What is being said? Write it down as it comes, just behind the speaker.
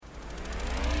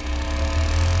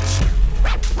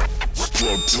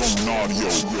Drug Tone Audio.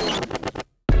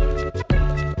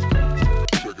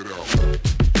 Check it out.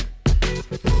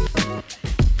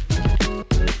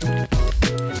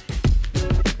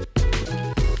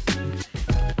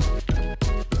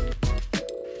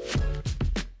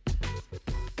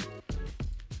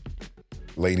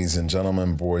 Ladies and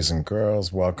gentlemen, boys and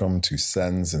girls, welcome to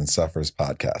Sends and Suffers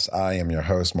podcast. I am your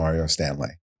host, Mario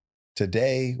Stanley.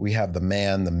 Today, we have the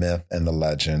man, the myth, and the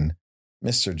legend,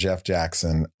 Mr. Jeff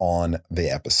Jackson, on the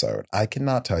episode. I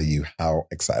cannot tell you how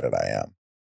excited I am.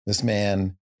 This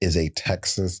man is a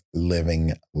Texas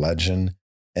living legend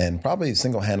and probably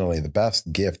single-handedly the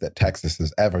best gift that Texas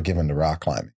has ever given to rock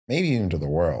climbing, maybe even to the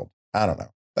world. I don't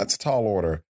know. That's a tall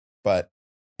order, but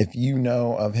if you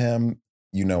know of him,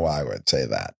 you know I would say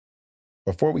that.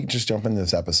 Before we just jump into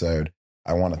this episode,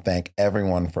 I want to thank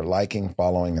everyone for liking,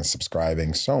 following, and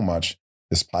subscribing so much.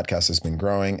 This podcast has been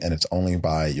growing, and it's only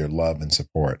by your love and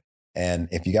support. And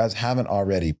if you guys haven't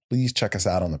already, please check us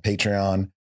out on the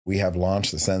Patreon. We have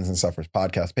launched the Sends and Suffers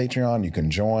podcast Patreon. You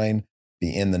can join,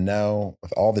 be in the know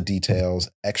with all the details,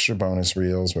 extra bonus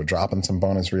reels. We're dropping some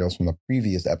bonus reels from the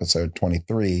previous episode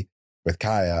 23 with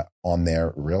Kaya on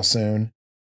there real soon.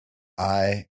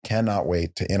 I cannot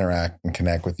wait to interact and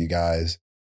connect with you guys.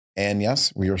 And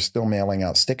yes, we are still mailing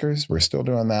out stickers. We're still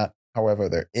doing that. However,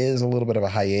 there is a little bit of a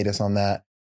hiatus on that.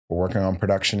 We're working on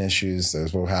production issues.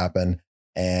 Those will happen.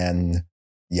 And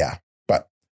yeah, but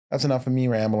that's enough of me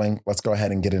rambling. Let's go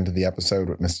ahead and get into the episode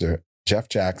with Mr. Jeff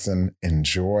Jackson.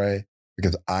 Enjoy,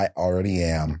 because I already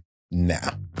am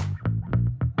now.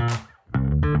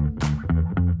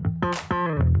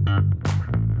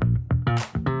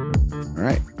 All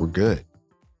right, we're good.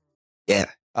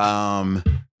 Yeah.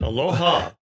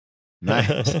 Aloha.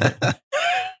 Nice.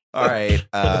 All right.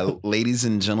 Ladies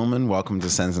and gentlemen, welcome to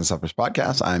Sends and Suffers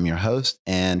podcast. I'm your host,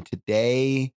 and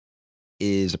today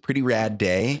is a pretty rad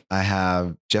day. I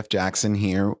have Jeff Jackson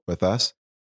here with us,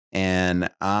 and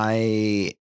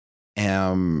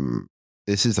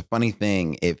this is a funny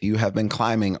thing. If you have been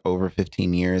climbing over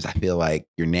 15 years, I feel like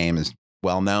your name is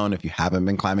well known. If you haven't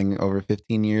been climbing over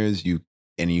 15 years, you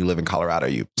live in Colorado,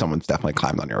 someone's definitely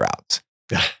climbed on your routes.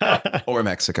 Or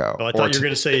Mexico. Well, I thought you were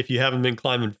going to say if you haven't been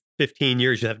climbing 15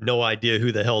 years, you have no idea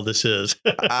who the hell this is.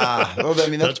 Well, I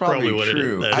mean, that's probably what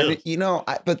true. it is.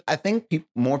 But I think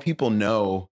more people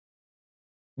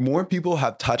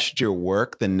have touched your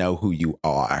work than know who you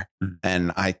are. Mm-hmm.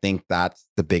 And I think that's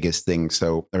the biggest thing.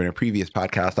 So in a previous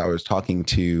podcast, I was talking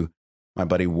to my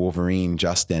buddy Wolverine,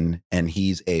 Justin, and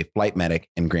he's a flight medic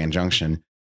in Grand Junction.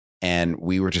 And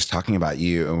we were just talking about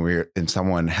you, and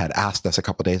someone had asked us a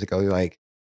couple of days ago, like,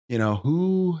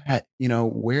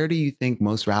 where do you think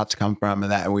most routes come from?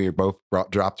 And we were both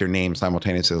dropped your name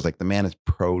simultaneously. It was like, the man is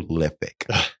prolific.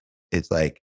 It's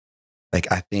like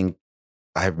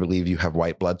I believe you have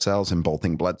white blood cells and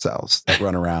bolting blood cells that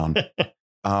run around.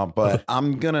 But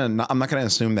I'm not going to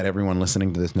assume that everyone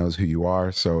listening to this knows who you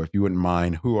are. So if you wouldn't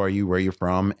mind, who are you, where you're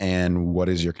from, and what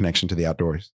is your connection to the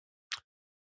outdoors?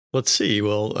 Let's see.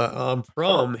 Well, I'm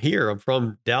from here. I'm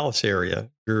from Dallas area.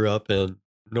 Grew up in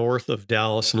north of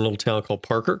Dallas in a little town called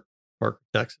Parker,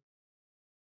 Texas.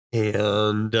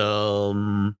 And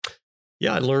I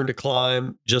learned to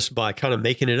climb just by kind of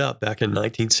making it up back in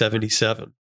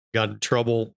 1977. Got in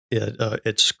trouble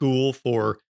at school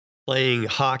for playing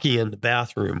hockey in the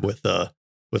bathroom with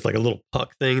like a little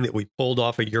puck thing that we pulled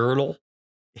off a urinal.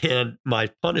 And my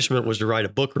punishment was to write a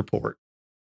book report.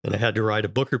 And I had to write a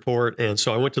book report. And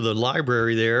so I went to the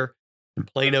library there in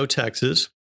Plano, Texas,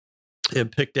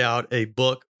 and picked out a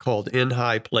book called In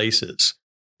High Places.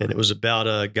 And it was about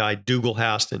a guy, Dougal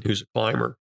Haston, who's a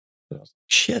climber. And I was like,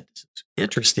 shit, this is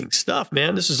interesting stuff,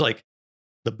 man. This is like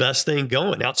the best thing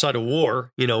going outside of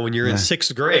war. When you're in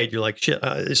sixth grade, you're like, shit,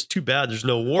 it's too bad there's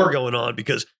no war going on,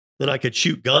 because then I could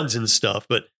shoot guns and stuff.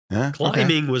 But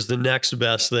climbing was the next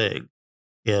best thing.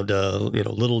 And,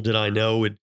 little did I know,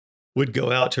 would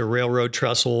go out to a railroad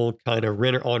trestle, kind of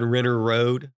on Renner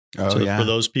Road. For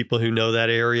those people who know that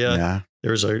area,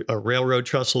 there's a railroad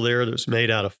trestle there that was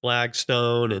made out of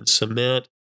flagstone and cement,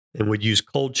 and we'd use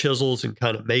cold chisels and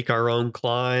kind of make our own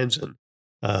climbs. And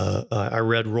I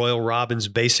read Royal Robbins'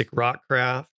 Basic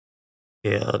Rockcraft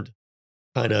and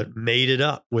kind of made it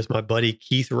up with my buddy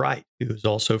Keith Wright, who was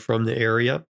also from the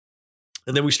area.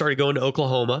 And then we started going to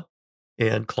Oklahoma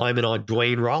and climbing on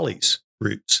Dwayne Raleigh's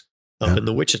routes up in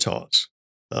the Wichitas.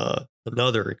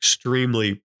 Another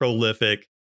extremely prolific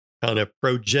kind of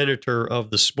progenitor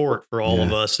of the sport for all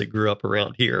of us that grew up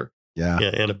around here. Yeah.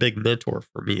 And a big mentor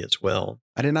for me as well.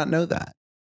 I did not know that.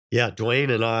 Yeah.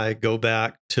 Dwayne and I go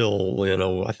back till,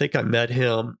 I think I met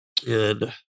him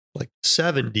in like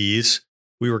 70s.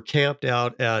 We were camped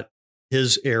out at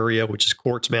his area, which is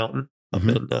Quartz Mountain up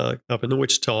in the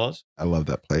Wichitas. I love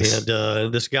that place.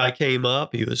 And this guy came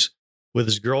up. He was with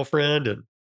his girlfriend,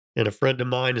 and a friend of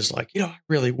mine is like, I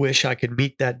really wish I could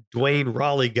meet that Dwayne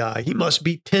Raleigh guy. He must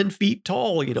be 10 feet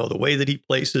tall, the way that he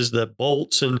places the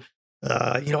bolts. And,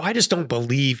 I just don't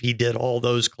believe he did all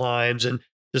those climbs, and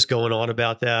just going on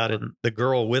about that. And the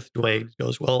girl with Dwayne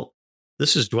goes, well,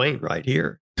 this is Dwayne right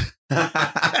here.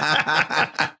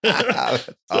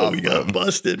 So we got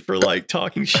busted for like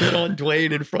talking shit on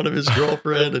Dwayne in front of his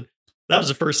girlfriend. And that was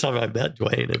the first time I met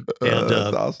Dwayne. And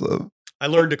that's awesome. I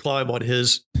learned to climb on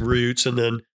his routes. And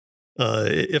then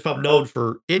if I'm known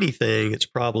for anything, it's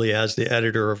probably as the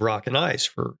editor of Rock and Ice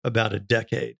for about a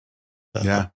decade.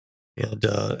 And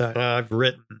I've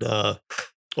written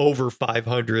over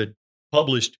 500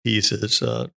 published pieces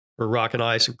for Rock and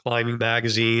Ice and Climbing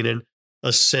Magazine and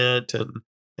Ascent and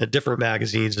different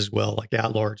magazines as well, like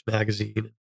At Large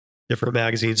Magazine, different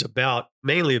magazines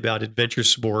mainly about adventure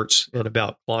sports and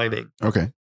about climbing.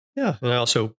 Okay. Yeah. And I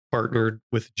also partnered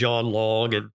with John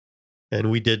Long,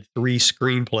 and we did 3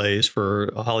 screenplays for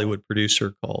a Hollywood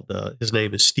producer called, his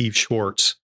name is Steve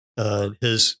Schwartz.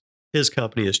 His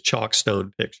company is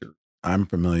Chalkstone Pictures. I'm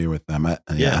familiar with them.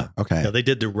 Okay. Yeah, they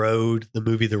did the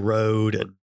movie The Road,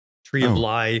 and Tree of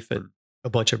Life, and a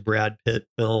bunch of Brad Pitt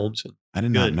films. And I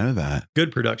did not know that.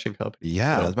 Good production company.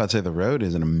 Yeah, I was about to say The Road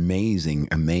is an amazing,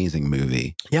 amazing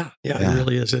movie. Yeah, it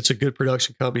really is. It's a good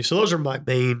production company. So those are my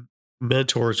main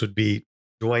mentors, would be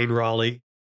Dwayne Raleigh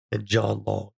and John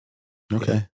Long.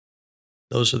 Okay. And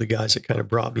those are the guys that kind of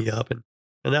brought me up, and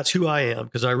that's who I am,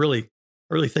 because I really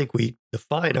think we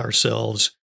define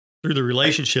ourselves through the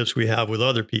relationships we have with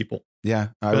other people. Yeah,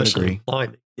 I would agree.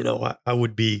 Climbing. I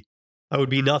would be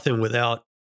nothing without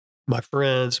my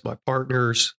friends, my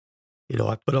partners.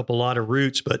 I put up a lot of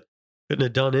routes, but couldn't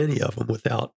have done any of them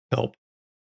without help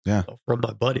from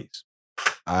my buddies.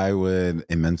 I would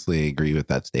immensely agree with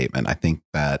that statement. I think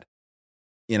that,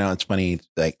 it's funny,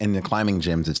 like in the climbing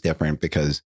gyms, it's different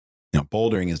because,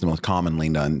 bouldering is the most commonly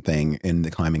done thing in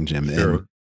the climbing gym. Sure. And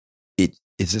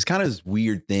it's this kind of this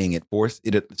weird thing. It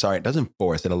doesn't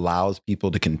force, it allows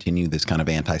people to continue this kind of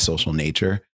antisocial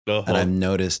nature. Uh-huh. And I've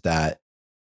noticed that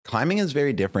climbing is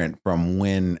very different from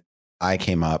when I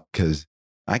came up, because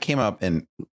I came up in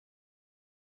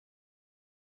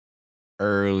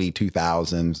early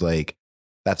 2000s, like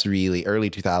that's really early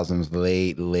 2000s,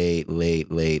 late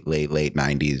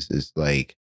 90s is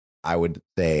like, I would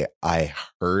say I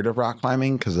heard of rock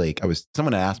climbing because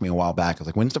someone had asked me a while back, I was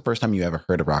like, when's the first time you ever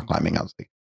heard of rock climbing? I was like,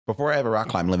 before I ever rock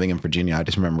climbed, living in Virginia, I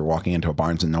just remember walking into a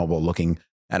Barnes and Noble looking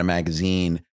at a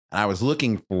magazine, and I was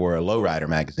looking for a lowrider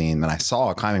magazine, and I saw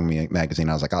a climbing magazine.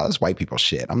 I was like, oh, this white people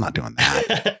shit. I'm not doing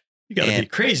that. You got to be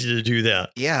crazy to do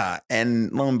that. Yeah.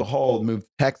 And lo and behold, moved to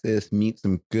Texas, meet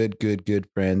some good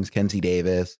friends, Kenzie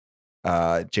Davis,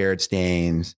 Jared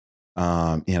Staines,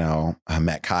 I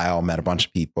met Kyle, met a bunch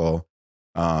of people,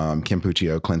 Kim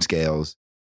Puccio, Clint Scales.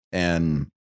 And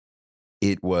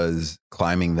it was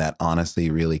climbing that honestly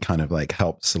really kind of like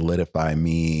helped solidify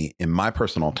me in my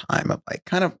personal time of like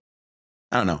kind of,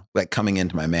 I don't know, like coming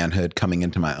into my manhood, coming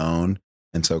into my own.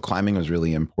 And so climbing was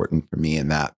really important for me in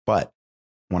that. But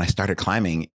when I started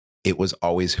climbing, it was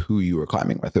always who you were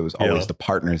climbing with. It was always the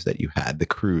partners that you had, the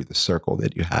crew, the circle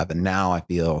that you have. And now I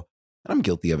feel, and I'm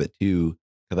guilty of it too,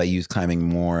 because I use climbing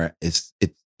more. It's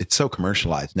so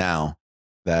commercialized now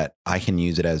that I can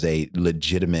use it as a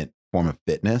legitimate form of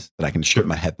fitness, that I can just put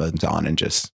my headphones on and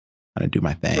just kind of do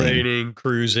my thing. Training,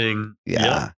 cruising.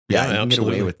 Yeah, you can get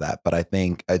away with that. But I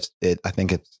think it's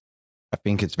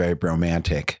very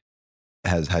romantic,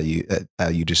 as how you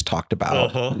just talked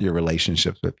about your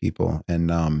relationships with people. And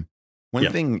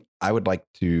one thing I would like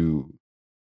to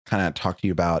kind of talk to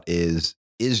you about is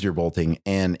your bolting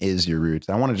and is your routes.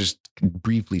 I want to just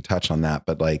briefly touch on that,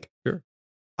 but sure.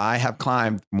 I have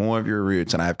climbed more of your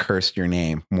routes and I've cursed your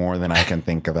name more than I can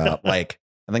think about. Like,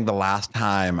 I think the last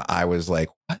time I was like,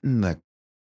 what in the,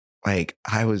 like,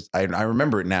 I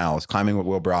remember it now. I was climbing with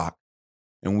Will Brock,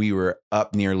 and we were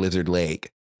up near Lizard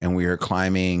Lake, and we were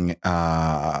climbing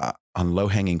on low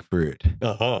hanging fruit.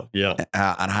 Yeah.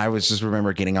 And I was just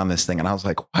remember getting on this thing, and I was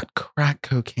like, what crack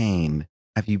cocaine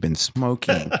have you been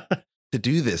smoking to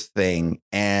do this thing?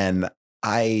 And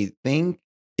I think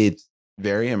it's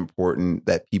very important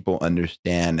that people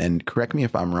understand, and correct me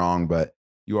if I'm wrong, but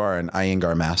you are an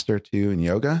Iyengar master too in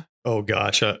yoga. Oh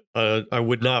gosh, I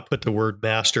would not put the word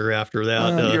master after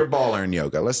that. You're a baller in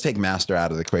yoga. Let's take master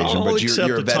out of the equation, I'll but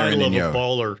you're a veteran in yoga.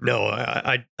 Baller. No,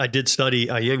 I did study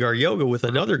Iyengar yoga with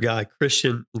another guy,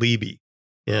 Christian Levy,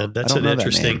 and that's an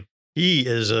interesting. He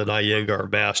is an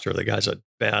Iyengar master. The guy's a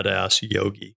badass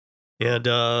yogi, And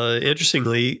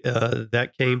interestingly,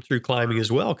 that came through climbing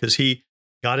as well, because he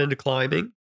got into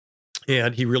climbing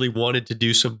and he really wanted to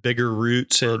do some bigger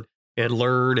routes and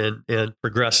learn and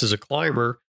progress as a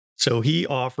climber. So he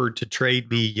offered to trade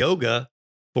me yoga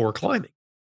for climbing.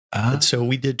 And so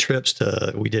we did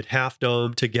we did Half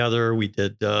Dome together. We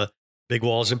did Big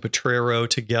Walls in Potrero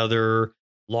together,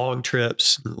 long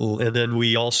trips. And then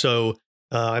we also,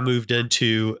 I moved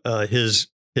into his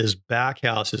back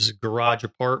house, his garage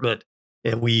apartment,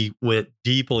 and we went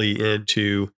deeply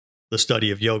into the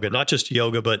study of yoga, not just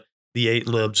yoga, but the 8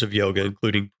 limbs of yoga,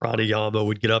 including pranayama.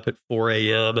 We'd get up at 4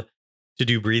 a.m. to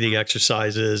do breathing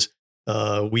exercises.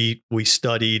 We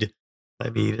studied,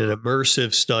 an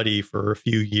immersive study for a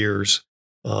few years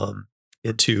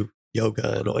into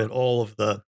yoga and all of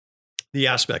the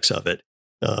aspects of it.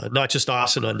 Not just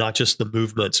asana, not just the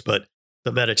movements, but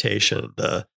the meditation,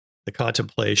 the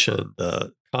contemplation,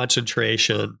 the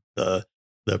concentration, the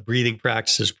breathing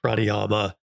practices,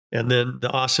 pranayama, and then the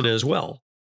asana as well.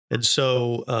 And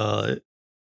so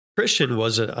Christian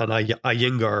was an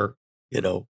Iyengar,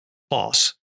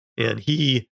 boss, and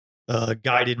he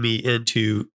guided me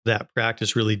into that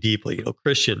practice really deeply.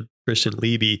 Christian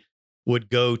Libby would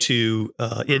go to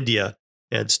India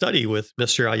and study with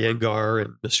Mr. Iyengar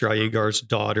and Mr. Iyengar's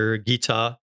daughter,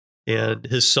 Gita, and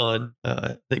his son,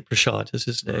 I think Prashant is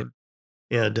his name.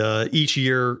 And each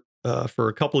year, for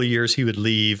a couple of years, he would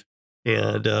leave.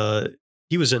 And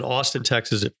he was in Austin,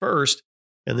 Texas at first.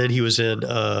 And then he was in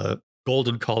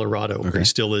Golden, Colorado, where he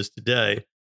still is today.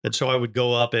 And so I would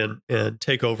go up and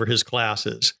take over his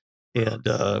classes and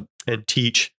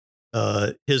teach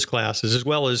his classes, as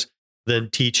well as then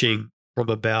teaching from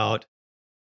about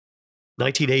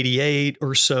 1988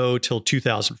 or so till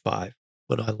 2005,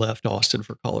 when I left Austin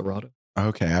for Colorado.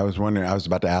 Okay. I was wondering, I was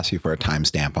about to ask you for a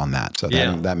timestamp on that. So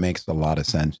that makes a lot of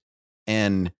sense.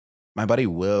 And my buddy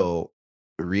Will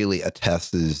really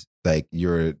attests like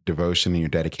your devotion and your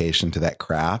dedication to that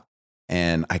craft.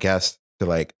 And I guess to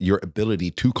like your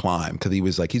ability to climb, because he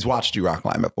was like, he's watched you rock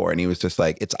climb before. And he was just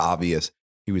like, it's obvious.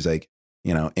 He was like,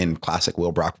 in classic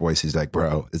Will Brock voice, he's like,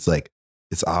 bro, it's like,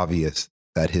 it's obvious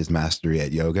that his mastery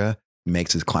at yoga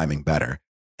makes his climbing better.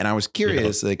 And I was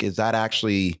curious, like, is that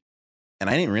actually, and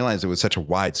I didn't realize it was such a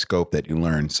wide scope that you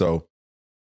learned. So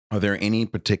are there any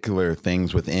particular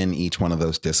things within each one of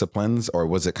those disciplines, or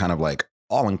was it kind of like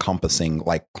all encompassing,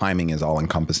 like climbing is all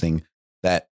encompassing,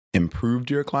 that improved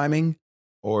your climbing?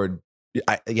 Or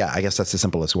I guess that's the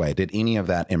simplest way. Did any of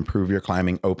that improve your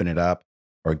climbing, open it up,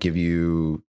 or give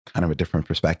you kind of a different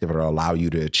perspective, or allow you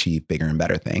to achieve bigger and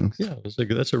better things? Yeah,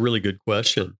 that's a really good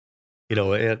question.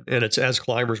 And it's, as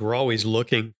climbers, we're always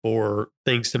looking for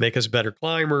things to make us better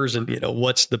climbers, and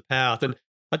what's the path. And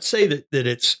I'd say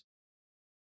that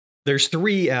there's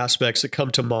 3 aspects that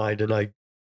come to mind. And I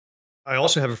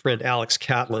also have a friend, Alex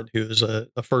Catlin, who is a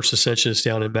first ascensionist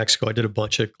down in Mexico. I did a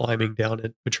bunch of climbing down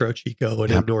at Potrero Chico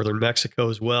and in northern Mexico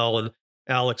as well. And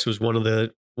Alex was one of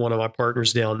my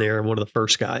partners down there, and one of the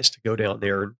first guys to go down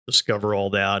there and discover all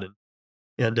that.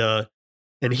 And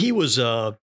he was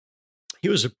a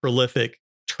prolific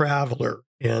traveler.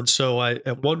 And so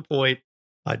at one point,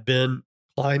 I'd been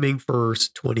climbing for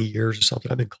 20 years or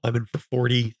something. I've been climbing for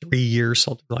 43 years,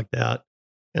 something like that.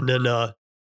 And then,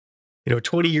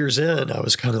 20 years in, I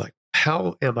was kind of like,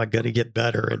 how am I going to get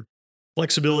better? And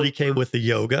flexibility came with the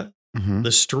yoga. Mm-hmm.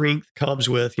 The strength comes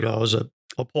with, I was a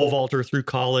pole vaulter through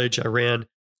college. I ran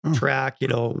track,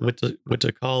 went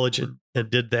to college and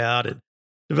did that, and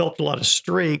developed a lot of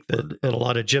strength and a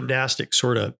lot of gymnastics,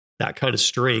 sort of that kind of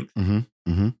strength. Mm-hmm.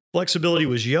 Mm-hmm. Flexibility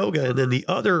was yoga. And then the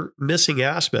other missing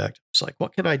aspect was like,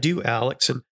 what can I do, Alex?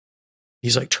 And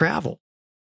he's like, travel,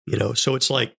 so it's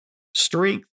like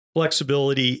strength,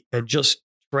 flexibility, and just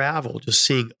travel, just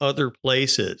seeing other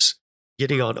places,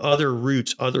 getting on other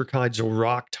routes, other kinds of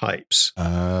rock types,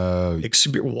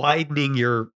 widening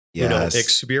your,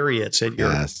 experience and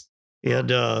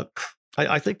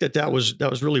I think that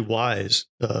was really wise,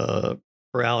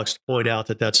 for Alex to point out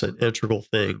that that's an integral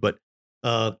thing. But,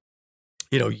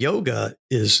 yoga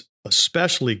is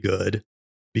especially good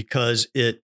because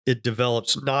it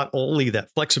develops not only that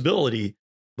flexibility,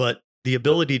 but the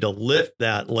ability to lift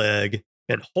that leg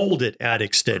and hold it at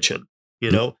extension.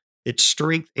 It's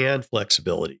strength and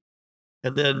flexibility.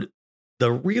 And then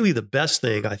the best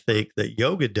thing I think that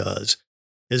yoga does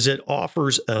is it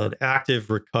offers an active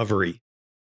recovery.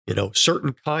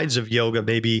 Certain kinds of yoga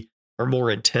maybe are more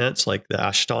intense, like the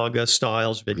Ashtanga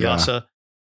styles, Vinyasa.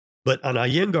 But an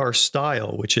Iyengar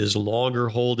style, which is longer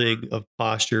holding of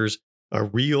postures, a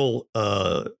real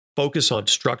focus on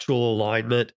structural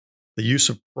alignment, the use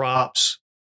of props,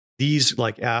 these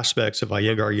like aspects of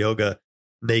Iyengar yoga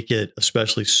make it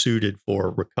especially suited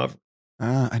for recovery,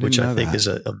 which I think is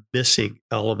a missing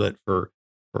element for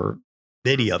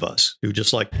many of us who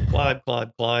just like to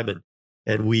climb,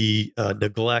 and we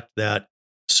neglect that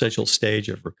essential stage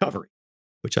of recovery,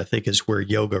 which I think is where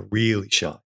yoga really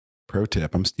shines. Pro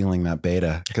tip: I'm stealing that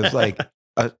beta because like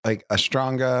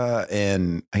Ashtanga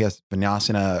and I guess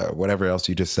Vinyasana, whatever else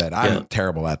you just said, I'm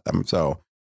terrible at them. So,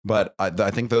 but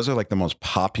I think those are like the most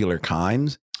popular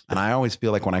kinds. And I always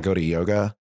feel like when I go to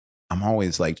yoga, I'm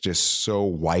always like just so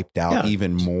wiped out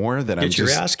even more that I'm just your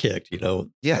ass kicked,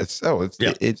 Yeah.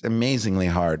 It's amazingly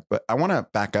hard. But I want to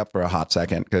back up for a hot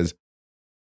second because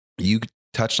you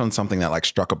touched on something that like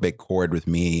struck a big chord with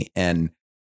me. And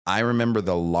I remember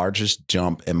the largest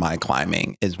jump in my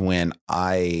climbing is when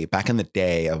back in the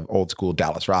day of old school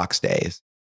Dallas Rocks days,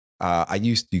 I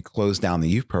used to close down the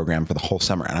youth program for the whole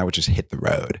summer and I would just hit the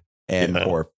road. And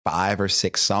for 5 or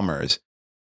 6 summers,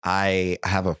 I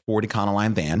have a Ford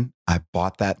Econoline van. I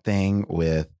bought that thing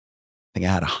with, I think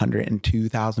I had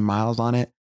 102,000 miles on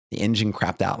it. The engine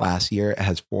crapped out last year. It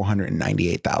has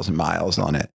 498,000 miles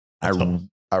on it. I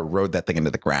rode that thing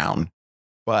into the ground,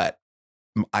 but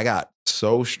I got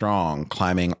so strong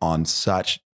climbing on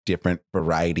such different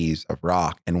varieties of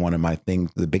rock. And one of my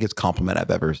things, the biggest compliment I've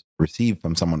ever received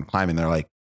from someone climbing, they're like,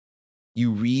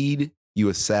 you read, you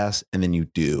assess, and then you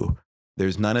do.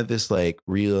 There's none of this like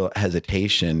real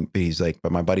hesitation. But he's like,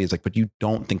 but my buddy is like, but you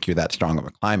don't think you're that strong of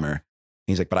a climber.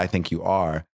 He's like, but I think you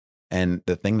are. And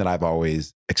the thing that I've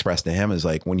always expressed to him is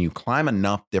like, when you climb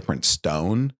enough different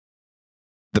stone,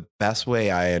 the best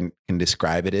way I can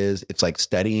describe it is it's like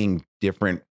studying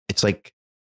different. It's like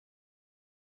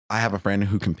I have a friend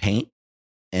who can paint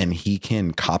and he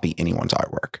can copy anyone's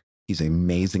artwork. He's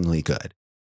amazingly good.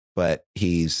 But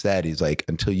he said, he's like,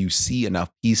 until you see enough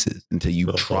pieces, until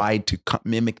you try to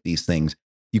mimic these things,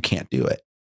 you can't do it.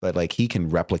 But like he can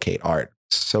replicate art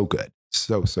so good.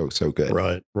 So good.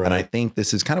 Right. And I think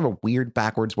this is kind of a weird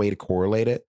backwards way to correlate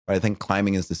it. But I think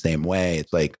climbing is the same way.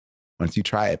 It's like once you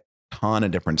try a ton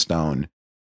of different stone,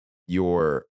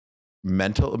 your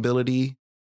mental ability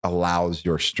allows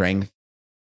your strength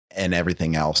and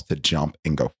everything else to jump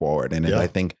and go forward. And I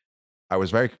think I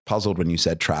was very puzzled when you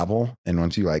said travel. And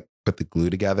once you like put the glue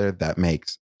together, that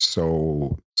makes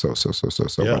so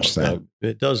much sense.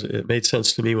 It does. It made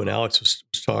sense to me when Alex was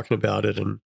talking about it.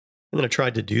 And then I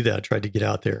tried to do that. I tried to get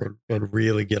out there and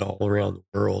really get all around the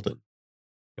world. And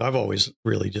I've always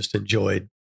really just enjoyed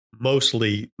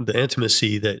mostly the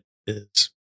intimacy that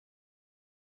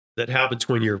happens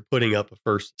when you're putting up a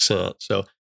first ascent. So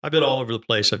I've been all over the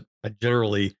place. I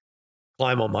generally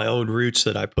climb on my own routes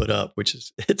that I put up, which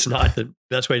is, it's not the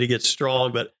best way to get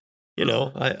strong, but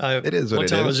it is. One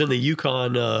time I was in the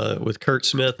Yukon with Kurt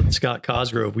Smith and Scott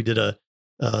Cosgrove. We did a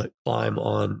climb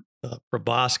on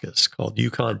proboscis called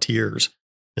Yukon Tears.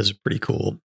 It was pretty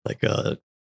cool, like a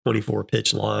 24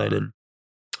 pitch line.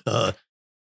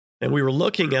 And we were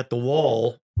looking at the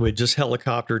wall. We had just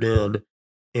helicoptered in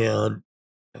and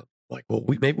like, well,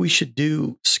 maybe we should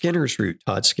do Skinner's route.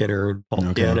 Todd Skinner and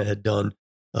Paul Dana had done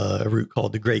a route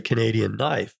called the Great Canadian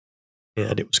Knife.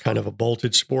 And it was kind of a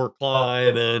bolted sport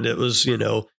climb. And it was,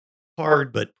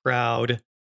 hard, but proud.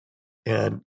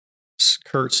 And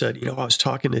Kurt said, I was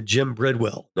talking to Jim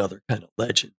Bridwell, another kind of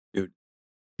legend, dude.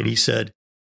 And he said,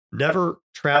 never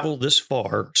travel this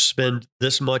far, spend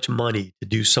this much money to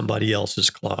do somebody else's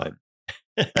climb.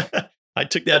 I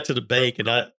took that to the bank, and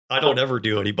I don't ever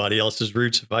do anybody else's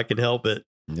routes if I can help it.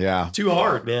 Yeah. Too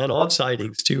hard, man. On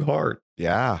sighting's too hard.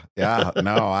 Yeah.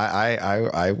 No,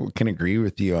 I can agree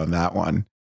with you on that one,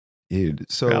 dude.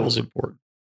 So travel's important.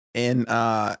 And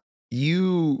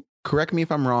you correct me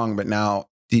if I'm wrong, but now,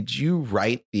 did you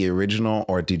write the original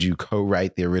or did you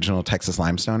co-write the original Texas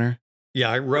Limestoner? Yeah,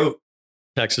 I wrote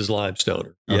Texas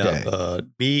Limestoner. Okay. Yeah,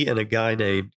 me and a guy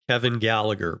named Kevin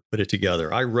Gallagher put it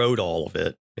together. I wrote all of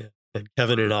it, and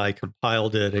Kevin and I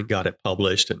compiled it and got it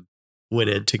published and went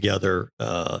in together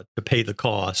to pay the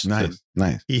cost. Nice.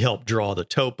 He helped draw the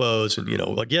topos,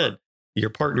 and again, your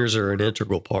partners are an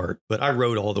integral part. But I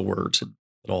wrote all the words and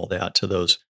all that to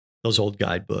those old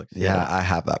guidebooks. Yeah, I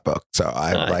have that book, so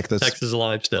I like this Texas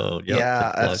Limestone. Yep,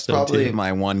 yeah, that's probably too.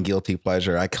 My one guilty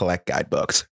pleasure. I collect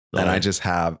guidebooks, and I just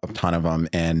have a ton of them.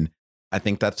 And I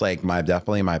think that's like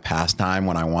definitely my pastime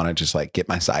when I want to just like get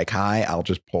my psych high. I'll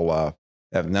just pull up.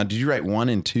 Now, did you write 1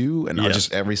 and 2, and not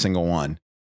just every single one?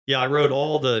 Yeah, I wrote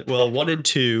all 1 and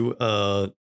 2.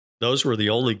 Those were the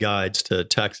only guides to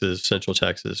Texas, Central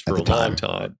Texas, for a long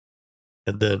time.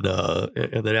 And then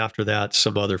after that,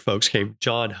 some other folks came.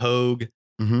 John Hogue,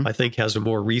 I think, has a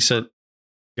more recent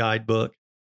guidebook.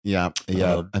 Yeah.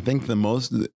 I think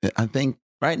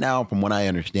right now, from what I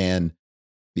understand,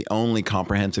 the only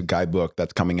comprehensive guidebook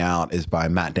that's coming out is by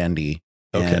Matt Dendy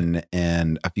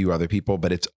and a few other people,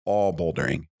 but it's all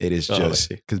bouldering. It is just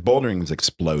because bouldering has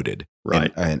exploded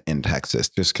in Texas,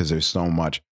 just because there's so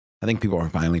much. I think people are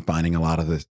finally finding a lot of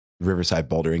the riverside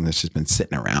bouldering that's just been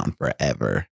sitting around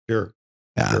forever. Sure.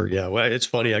 Yeah. Sure. Yeah. Well, it's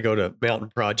funny. I go to Mountain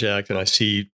Project and I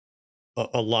see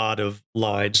a lot of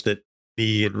lines that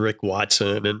me and Rick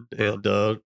Watson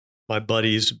and my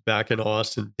buddies back in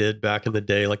Austin did back in the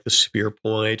day, like the Spear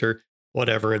Point or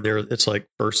whatever. And there, it's like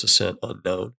first ascent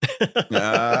unknown.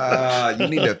 You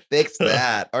need to fix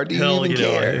that. Or do you even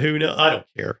care? Who knows? I don't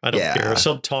care. I don't care.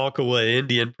 Some Tonkawa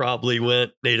Indian probably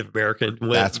went, Native American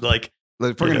went. That's like,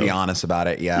 if we're going to be honest about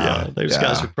it. Yeah. Those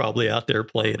guys were probably out there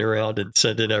playing around and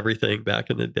sending everything back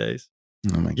in the days.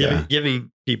 Oh my God.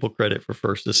 Giving people credit for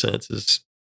first ascents is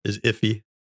iffy.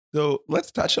 So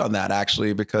let's touch on that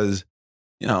actually, because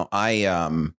I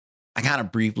kind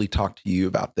of briefly talked to you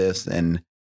about this, and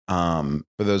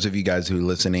for those of you guys who are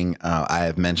listening, I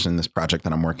have mentioned this project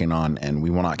that I'm working on, and we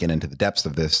will not get into the depths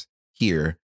of this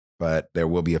here, but there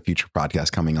will be a future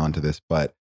podcast coming on to this.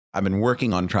 But I've been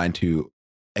working on trying to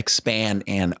expand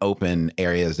and open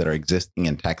areas that are existing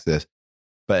in Texas,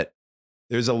 but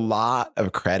there's a lot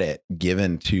of credit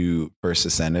given to first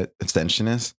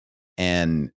ascensionists,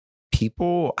 and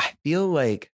people, I feel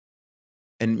like,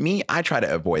 and me, I try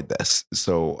to avoid this.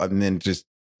 So, and then just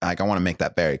like, I want to make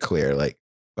that very clear. Like,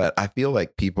 but I feel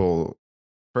like people,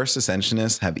 first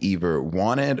ascensionists have either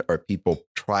wanted or people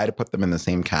try to put them in the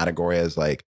same category as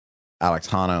like Alex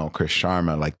Honnold, Chris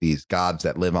Sharma, like these gods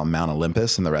that live on Mount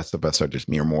Olympus, and the rest of us are just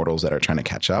mere mortals that are trying to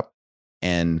catch up.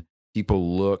 And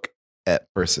people look at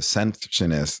first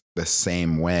ascensionists the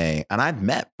same way. And I've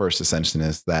met first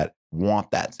ascensionists that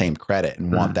want that same credit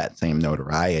and want that same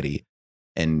notoriety.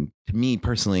 And to me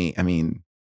personally, I mean,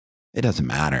 it doesn't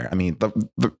matter. I mean,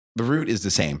 the route is the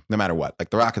same no matter what.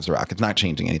 Like the rock is the rock. It's not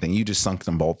changing anything. You just sunk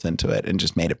some bolts into it and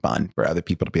just made it fun for other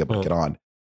people to be able to get on.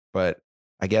 But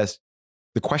I guess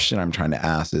the question I'm trying to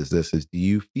ask is this, do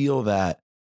you feel that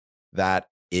that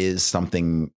is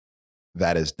something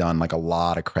that is done, like a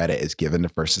lot of credit is given to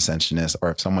first ascensionists,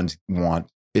 or if someone's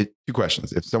two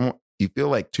questions. If you feel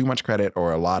like too much credit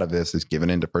or a lot of this is given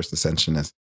into first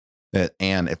ascensionists,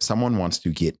 and if someone wants to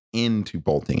get into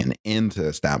bolting and into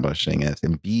establishing it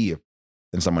and be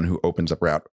someone who opens up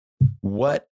route,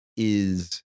 what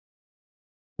is,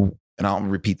 and I'll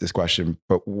repeat this question,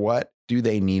 but what do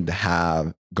they need to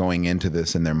have going into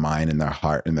this in their mind and their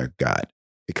heart and their gut?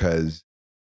 Because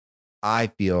I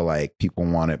feel like people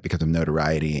want it because of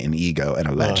notoriety and ego and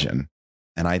a legend.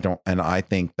 And I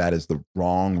think that is the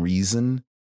wrong reason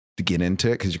to get into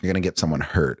it, because you're going to get someone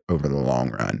hurt over the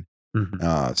long run.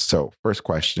 Mm-hmm. So first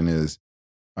question is,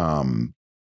 kind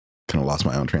of lost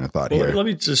my own train of thought here. Let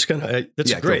me just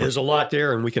that's great. There's a lot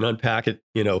there and we can unpack it,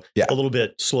 a little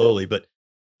bit slowly. But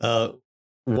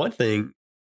one thing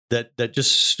that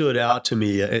just stood out to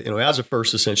me, as a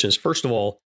first ascensionist, first of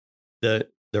all, the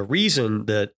reason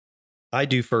that I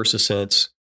do first ascents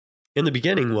in the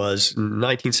beginning was in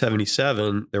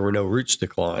 1977, there were no routes to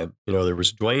climb. There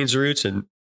was Dwayne's routes and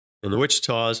in the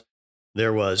Wichita's,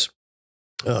 there was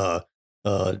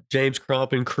James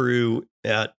Crump and crew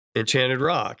at Enchanted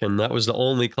Rock, and that was the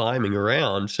only climbing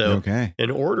around. So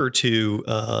in order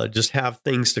to just have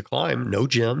things to climb, no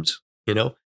gyms,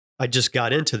 I just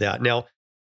got into that. Now,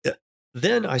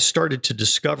 then I started to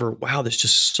discover, wow, there's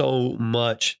just so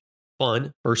much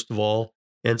fun, first of all,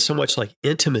 and so much like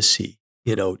intimacy,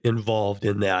 involved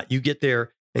in that. You get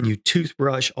there and you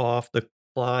toothbrush off the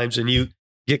climbs and you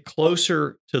get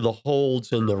closer to the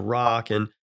holds in the rock. And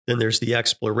then there's the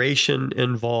exploration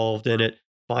involved in it,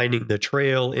 finding the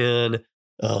trail in,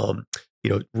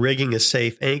 rigging a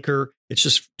safe anchor. It's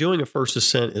just doing a first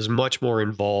ascent is much more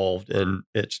involved, and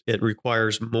it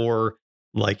requires more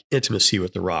like intimacy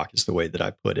with the rock is the way that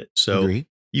I put it. So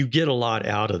you get a lot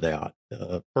out of that.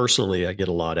 Personally, I get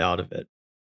a lot out of it.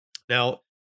 Now,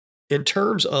 in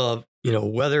terms of,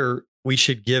 whether we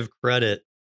should give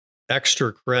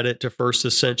extra credit to first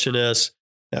ascensionists,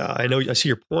 I see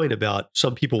your point about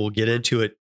some people will get into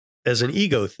it as an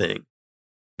ego thing.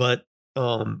 But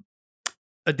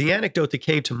the anecdote that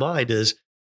came to mind is,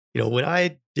 when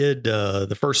I did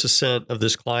the first ascent of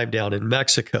this climb down in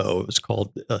Mexico, it was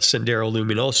called Sendero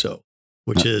Luminoso,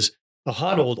 which is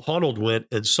Honnold went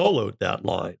and soloed that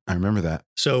line. I remember that.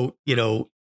 So,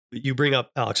 you bring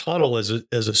up Alex Honnold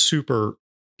as a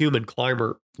superhuman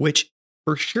climber, which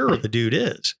for sure the dude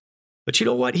is. But you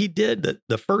know what he did?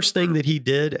 The first thing that he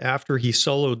did after he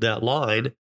soloed that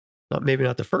line, maybe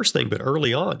not the first thing, but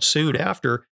early on, soon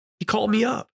after, he called me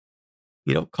up.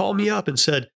 Called me up and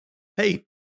said, hey,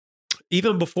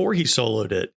 even before he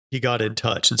soloed it, he got in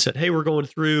touch and said, hey, we're going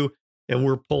through and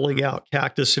we're pulling out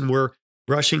cactus and we're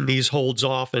brushing these holds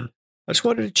off. And I just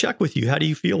wanted to check with you. How do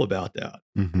you feel about that?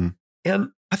 Mm-hmm.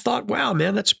 And I thought, wow,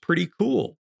 man, that's pretty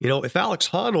cool. If Alex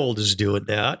Honnold is doing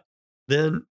that,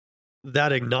 then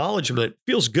that acknowledgement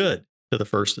feels good to the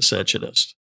first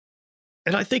ascensionist.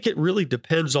 And I think it really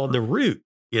depends on the route.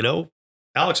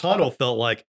 Alex Honnold felt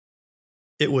like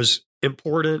it was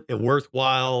important and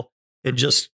worthwhile. And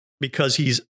just because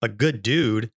he's a good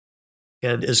dude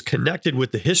and is connected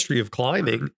with the history of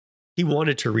climbing, he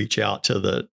wanted to reach out to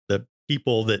the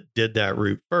people that did that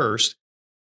route first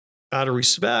out of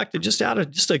respect and just out of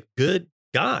just a good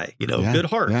guy, good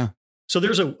heart. Yeah. So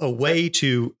there's a way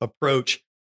to approach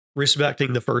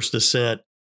respecting the first ascent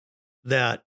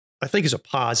that I think is a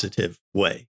positive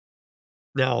way.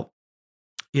 Now,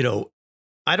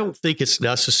 I don't think it's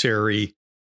necessary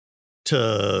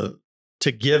to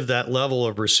give that level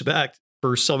of respect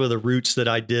for some of the routes that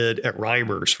I did at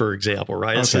Reimers, for example,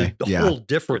 right? It's a whole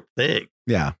different thing.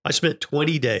 Yeah. I spent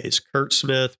 20 days, Kurt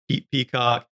Smith, Pete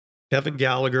Peacock, Kevin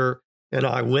Gallagher, and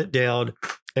I went down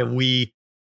and we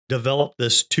developed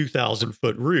this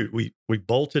 2,000-foot route. We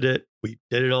bolted it. We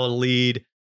did it on lead.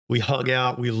 We hung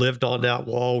out. We lived on that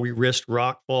wall. We risked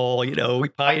rockfall. We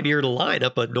pioneered a line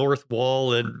up a north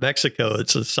wall in Mexico.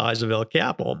 It's the size of El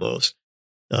Cap almost.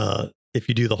 If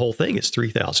you do the whole thing, it's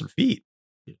 3,000 feet.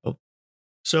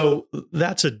 So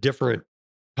that's a different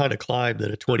kind of climb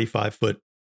than a 25-foot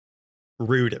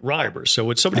route at Reimers. So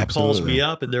when somebody calls me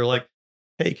up and they're like,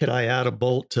 hey, can I add a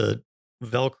bolt to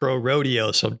Velcro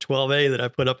Rodeo, some 12A that I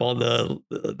put up on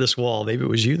this wall? Maybe it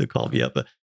was you that called me up.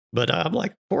 But I'm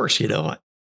like, of course, that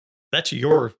is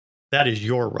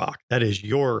your rock. That is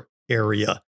your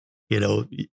area.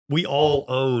 We all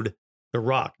own the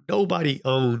rock. Nobody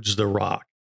owns the rock.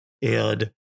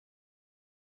 And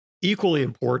equally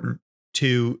important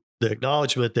to the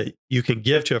acknowledgement that you can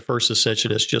give to a first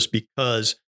ascensionist just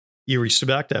because you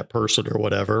respect that person or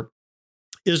whatever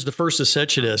is the first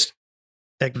ascensionist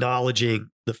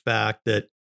acknowledging the fact that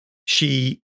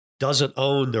she doesn't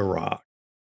own the rock.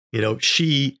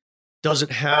 She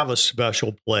doesn't have a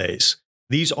special place.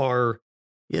 These are,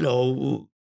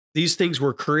 these things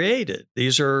were created.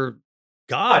 These are,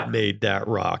 God made that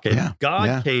rock, and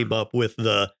God came up with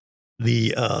the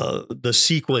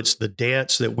sequence, the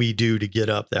dance that we do to get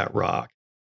up that rock.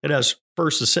 And as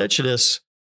first ascensionists,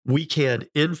 we can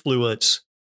influence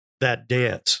that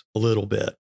dance a little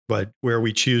bit by where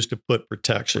we choose to put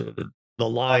protection and the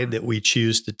line that we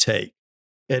choose to take.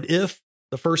 And if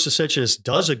the first ascensionist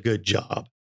does a good job,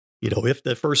 if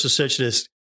the first ascensionist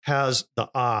has the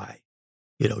eye,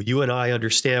 you and I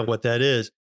understand what that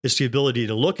is. It's the ability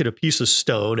to look at a piece of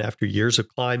stone after years of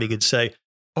climbing and say,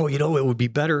 oh, it would be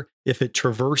better if it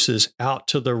traverses out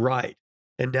to the right.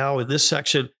 And now in this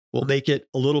section, we'll make it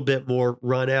a little bit more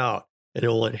run out, and it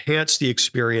will enhance the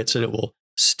experience, and it will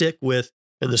stick with,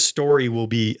 and the story will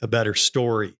be a better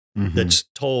story that's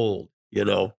told.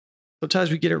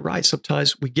 Sometimes we get it right.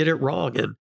 Sometimes we get it wrong.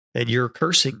 And you're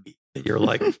cursing me. And you're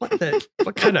like,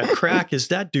 what kind of crack is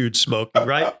that dude smoking,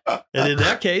 right? And in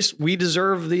that case, we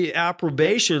deserve the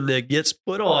approbation that gets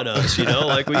put on us,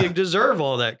 like we deserve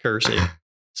all that cursing.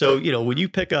 So, when you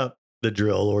pick up the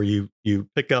drill or you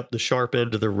pick up the sharp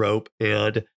end of the rope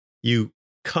and you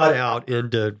cut out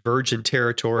into virgin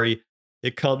territory,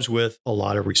 it comes with a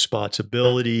lot of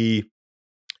responsibility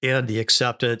and the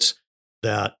acceptance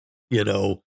that,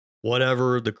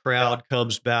 whatever the crowd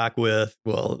comes back with,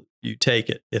 well, you take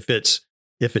it. If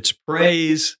it's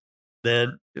praise,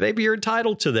 then maybe you're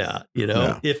entitled to that.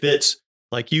 If it's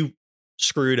like you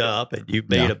screwed up and you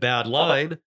made a bad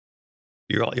line,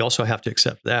 you also have to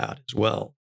accept that as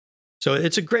well. So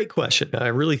it's a great question. I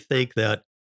really think that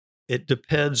it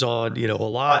depends on, a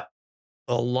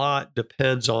lot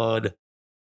depends on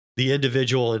the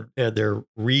individual and their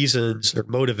reasons or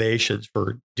motivations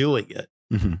for doing it.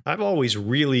 Mm-hmm. I've always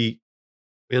really,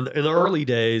 in the early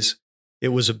days, it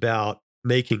was about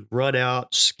making run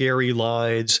out, scary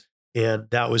lines, and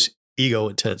that was ego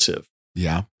intensive.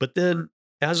 Yeah. But then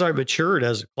as I matured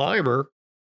as a climber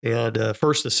and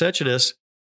first ascensionist,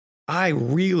 I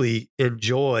really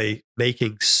enjoy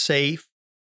making safe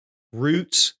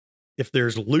routes. If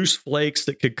there's loose flakes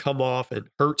that could come off and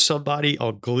hurt somebody,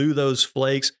 I'll glue those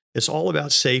flakes. It's all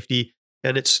about safety,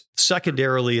 and it's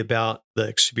secondarily about the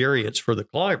experience for the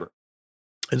climber.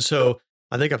 And so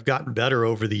I think I've gotten better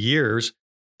over the years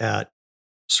at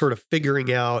sort of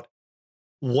figuring out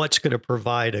what's going to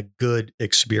provide a good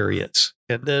experience.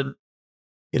 And then,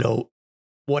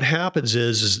 what happens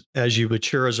is as you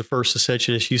mature as a first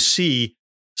ascensionist, you see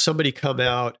somebody come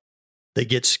out, they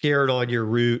get scared on your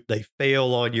route, they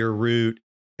fail on your route,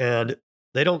 and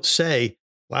They don't say,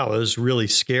 wow, I was really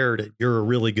scared and you're a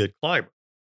really good climber.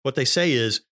 What they say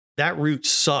is that route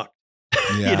sucked.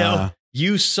 Yeah.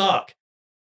 You suck.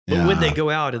 But when they go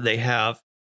out and they have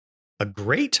a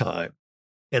great time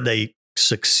and they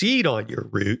succeed on your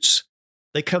routes,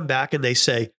 they come back and they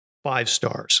say 5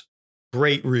 stars.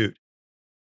 Great route.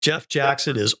 Jeff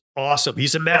Jackson is awesome.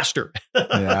 He's a master.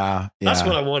 Yeah. That's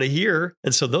what I want to hear.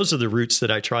 And so those are the routes that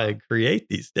I try and create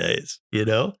these days.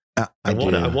 I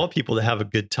want people to have a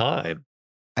good time.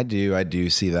 I do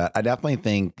see that. I definitely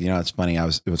think, it's funny.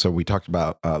 So we talked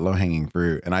about low hanging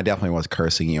fruit, and I definitely was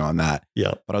cursing you on that.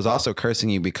 Yeah. But I was also cursing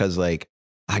you because I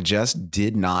just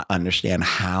did not understand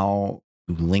how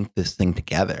to link this thing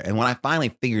together. And when I finally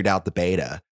figured out the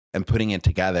beta and putting it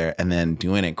together and then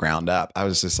doing it ground up, I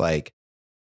was just like,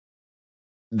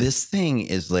 this thing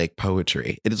is like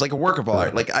poetry. It is like a work of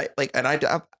art. I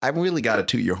really got to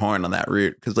toot your horn on that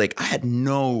route because I had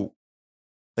no,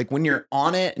 when you're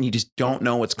on it and you just don't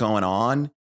know what's going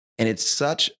on, and it's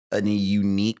such a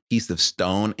unique piece of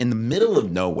stone in the middle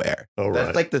of nowhere. Oh,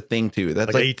 right. That's the thing too.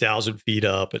 That's 8,000 feet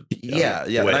up. And yeah.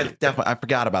 But I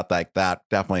forgot about that. That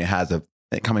definitely has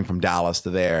coming from Dallas to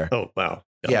there. Oh, wow.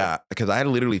 Yeah, because I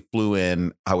literally flew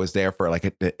in. I was there for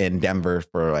in Denver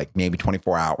for maybe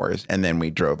 24 hours. And then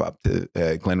we drove up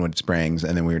to Glenwood Springs,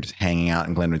 and then we were just hanging out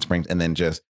in Glenwood Springs. And then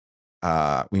just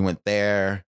we went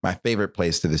there. My favorite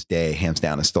place to this day, hands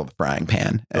down, is still the Frying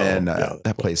Pan. And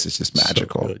that place is just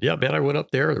magical. So yeah, man, I went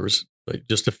up there. There was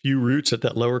just a few routes at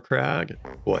that lower crag.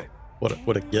 Boy, what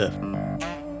a gift.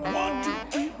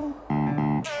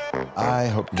 I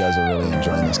hope you guys are really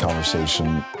enjoying this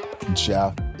conversation.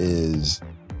 Jeff is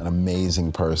an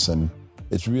amazing person.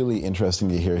 It's really interesting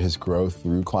to hear his growth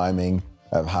through climbing,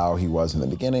 of how he was in the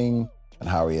beginning and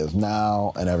how he is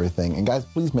now and everything. And guys,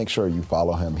 please make sure you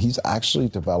follow him. He's actually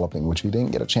developing, which we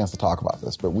didn't get a chance to talk about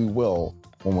this, but we will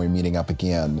when we're meeting up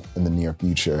again in the near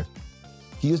future.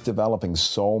 He is developing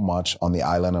so much on the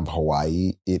island of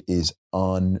Hawaii. It is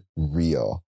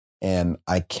unreal. And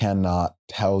I cannot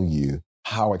tell you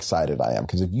how excited I am,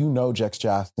 because if you know Jeff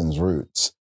Jackson's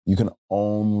roots, you can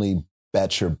only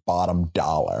bet your bottom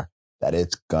dollar that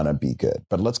it's gonna be good.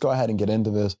 But let's go ahead and get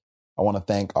into this. I want to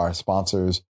thank our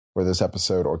sponsors for this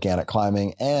episode, Organic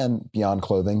Climbing and Beyond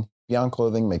Clothing. Beyond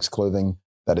Clothing makes clothing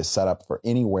that is set up for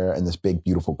anywhere in this big,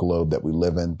 beautiful globe that we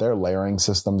live in. Their layering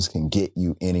systems can get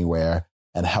you anywhere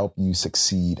and help you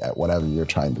succeed at whatever you're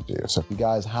trying to do. So if you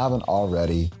guys haven't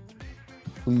already,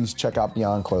 please check out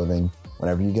Beyond Clothing.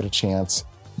 Whenever you get a chance,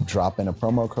 drop in a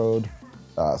promo code,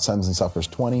 Sons and Suffers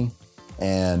 20,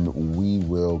 and we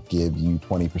will give you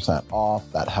 20%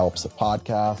 off. That helps the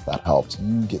podcast. That helps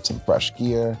you get some fresh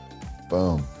gear.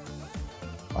 Boom.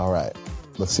 All right.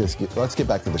 Let's get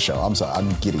back to the show. I'm sorry.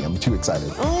 I'm giddy. I'm too excited.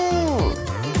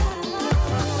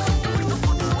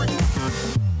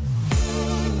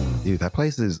 Dude, that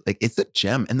place is it's a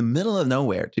gem in the middle of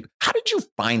nowhere, too. How did you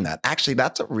find that? Actually,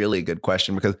 that's a really good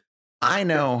question, because I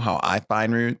know how I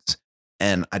find routes,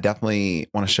 and I definitely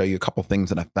want to show you a couple things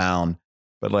that I found.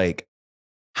 But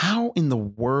how in the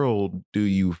world do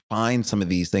you find some of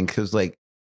these things? Because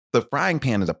the Frying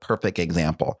Pan is a perfect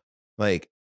example.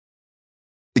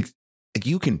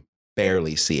 You can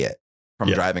barely see it from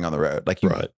driving on the road.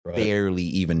 You barely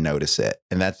even notice it.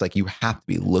 And that's you have to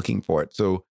be looking for it.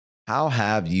 So how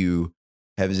has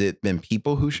it been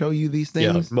people who show you these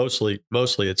things? Yeah,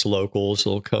 mostly it's locals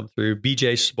that'll come through.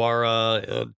 BJ Sbarra,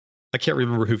 and I can't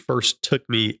remember who first took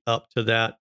me up to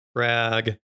that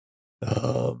crag.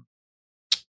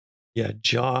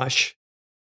 Josh.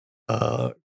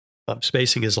 I'm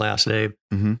spacing his last name,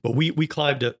 but we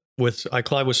climbed it I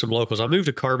climbed with some locals. I moved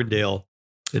to Carbondale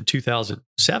in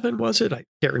 2007, was it? I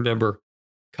can't remember.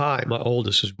 Kai, my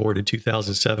oldest, was born in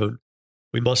 2007.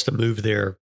 We must have moved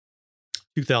there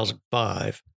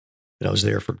 2005, and I was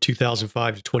there from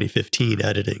 2005 to 2015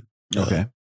 editing. Okay,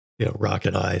 Rock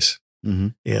and Ice,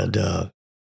 and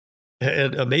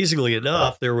amazingly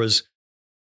enough, there's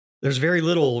very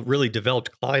little really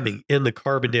developed climbing in the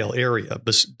Carbondale area,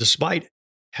 but despite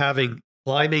having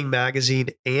Climbing Magazine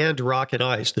and Rock and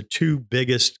Ice, the two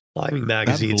biggest climbing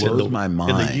magazines in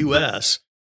the U.S.,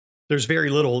 there's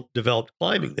very little developed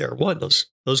climbing there. One, those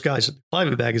guys at the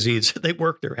climbing magazines, they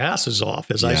work their asses off,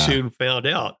 as I soon found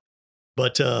out.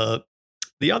 But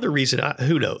the other reason,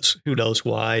 who knows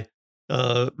why?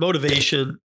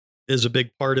 Motivation is a big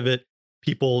part of it.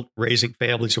 People raising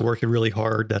families and working really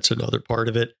hard, that's another part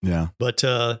of it. Yeah. But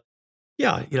I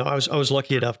was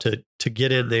lucky enough to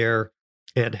get in there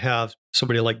and have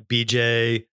somebody like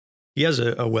BJ. He has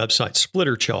a website,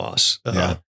 Splitter Choss,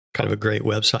 kind of a great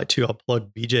website too. I'll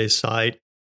plug BJ's site,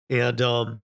 and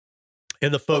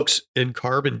the folks in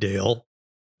Carbondale,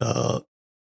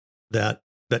 that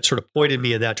sort of pointed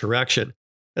me in that direction.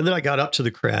 And then I got up to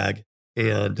the crag,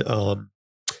 and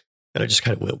I just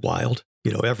kind of went wild.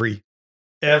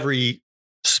 Every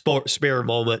spare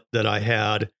moment that I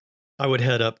had, I would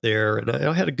head up there, and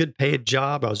I had a good paying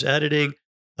job. I was editing,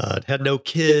 had no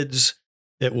kids.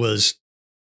 It was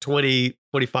 20,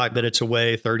 25 minutes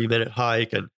away, 30-minute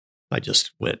hike. And I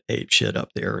just went ape shit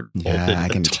up there and bolted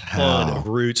a ton of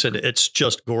routes. And it's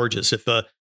just gorgeous. If,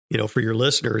 for your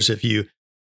listeners, if you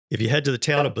head to the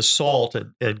town of Basalt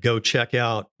and go check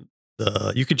out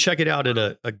you can check it out in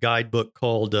a guidebook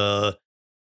called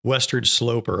Western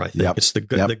Sloper. I think it's the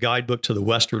guidebook to the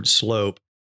Western Slope.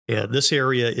 And this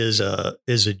area is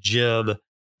a gem.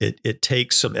 It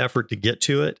takes some effort to get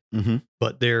to it,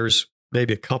 but there's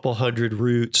maybe a couple hundred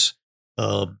routes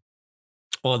on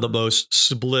the most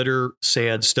splitter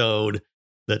sandstone.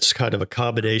 That's kind of a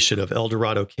combination of El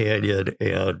Dorado Canyon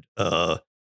and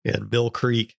Mill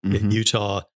Creek in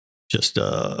Utah. Just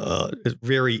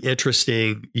very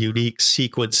interesting, unique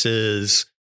sequences.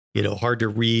 Hard to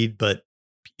read, but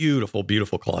beautiful,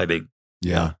 beautiful climbing.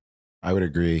 Yeah. I would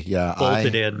agree. Yeah.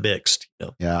 Bolted and mixed.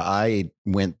 Yeah. I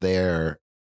went there.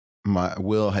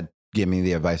 Will had given me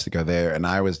the advice to go there, and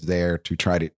I was there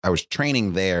I was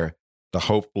training there to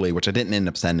hopefully, which I didn't end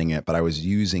up sending it, but I was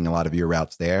using a lot of your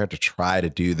routes there to try to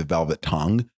do the Velvet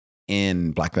Tongue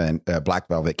in Black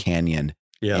Velvet Canyon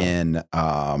in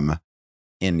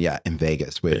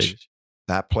Vegas, which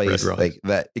that place, like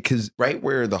that, because right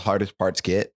where the hardest parts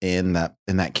get in that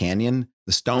canyon,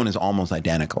 the stone is almost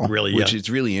identical. Really, which is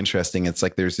really interesting. It's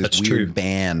like there's this weird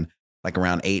band, like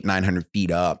around 800-900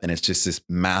 feet up, and it's just this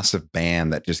massive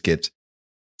band that just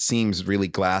seems really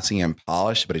glassy and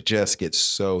polished, but it just gets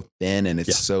so thin and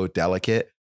it's so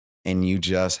delicate, and you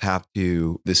just have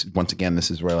to. This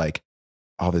is where like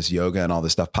all this yoga and all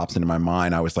this stuff pops into my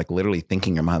mind. I was like literally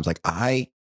thinking in my mind, I was like, I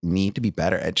need to be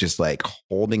better at just like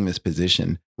holding this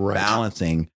position,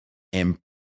 balancing, and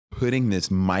putting this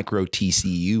micro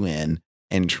TCU in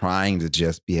and trying to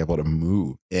just be able to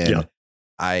move. And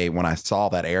when I saw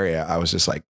that area, I was just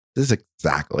like, this is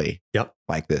exactly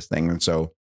like this thing. And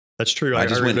so that's true. I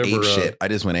just went ape shit. I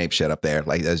just went ape shit up there.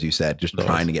 Like, as you said, just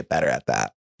trying to get better at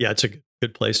that. Yeah. It's a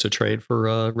good place to train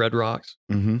for Red Rocks.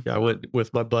 Yeah, I went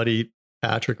with my buddy,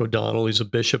 Patrick O'Donnell. He's a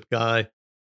Bishop guy,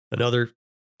 another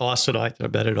Austinite that I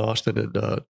met in Austin,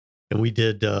 and we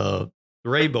did the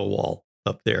Rainbow Wall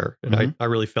up there, and I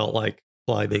really felt like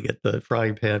climbing at the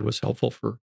Frying Pan was helpful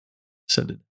for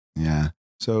ascending. Yeah.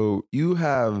 So you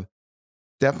have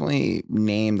definitely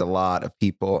named a lot of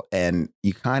people, and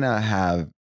you kind of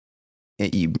have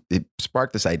it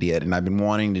sparked this idea, and I've been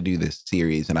wanting to do this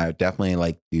series, and I would definitely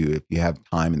like to, if you have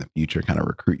time in the future, kind of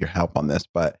recruit your help on this,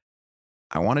 but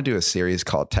I want to do a series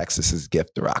called Texas's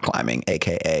Gift to Rock Climbing,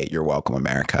 AKA You're Welcome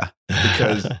America,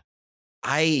 because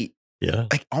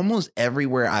like almost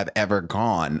everywhere I've ever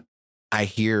gone, I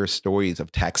hear stories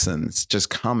of Texans just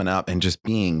coming up and just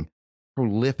being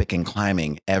prolific in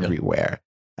climbing everywhere.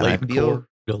 And Leighton Core.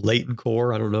 Leighton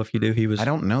Core. I don't know if you knew he was. I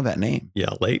don't know that name. Yeah.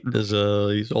 Leighton is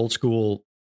he's old school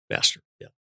master. Yeah.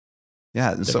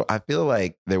 Yeah. And so I feel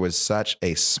like there was such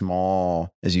a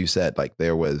small, as you said, like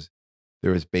there was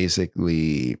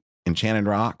basically Enchanted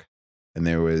Rock, and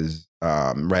there was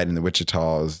right in the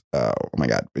Wichita's. Oh my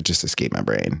God, it just escaped my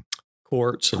brain.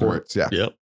 Quartz. Yeah.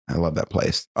 Yep. I love that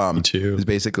place. Me too. It's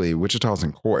basically Wichita's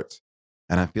and Quartz,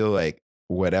 and I feel like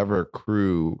whatever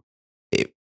crew,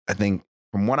 I think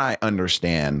from what I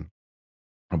understand,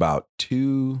 about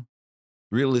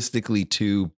realistically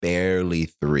two, barely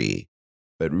three,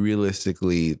 but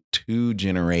realistically 2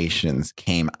 generations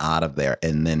came out of there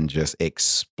and then just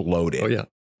exploded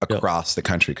across the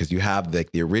country. Because you have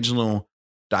the original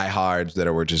diehards that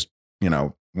were just,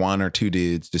 1 or 2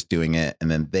 dudes just doing it.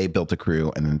 And then they built a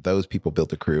crew, and then those people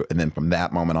built a crew. And then from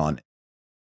that moment on,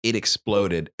 it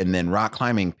exploded. And then rock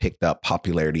climbing picked up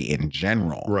popularity in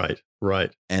general. Right.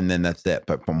 And then that's it.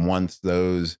 But from once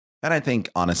those, and I think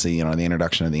honestly, the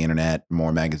introduction of the internet,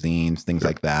 more magazines, things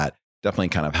like that, definitely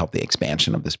kind of helped the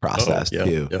expansion of this process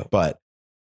too. Yeah. But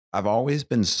I've always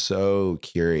been so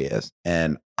curious,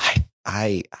 and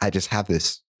I just have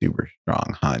this super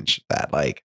strong hunch that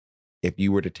like, if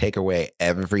you were to take away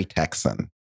every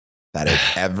Texan that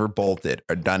has ever bolted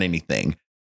or done anything,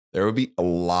 there would be a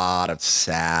lot of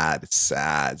sad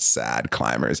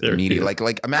climbers immediately.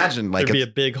 Like imagine like there'd be a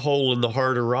big hole in the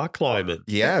heart of rock climbing.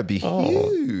 Yeah, it'd be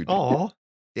huge. Oh.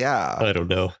 Yeah. I don't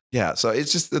know. Yeah. So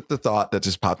it's just the thought that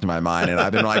just popped in my mind, and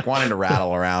I've been like wanting to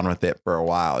rattle around with it for a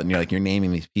while. And you're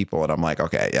naming these people, and I'm like,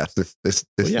 okay, yes, this is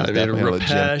definitely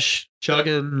Rapesh,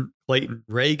 Chuggin, Clayton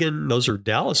Reagan, those are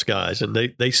Dallas guys. And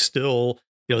they still,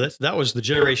 that was the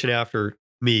generation after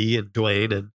me and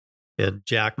Dwayne. And and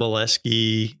Jack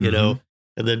Molesky, you know,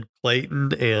 and then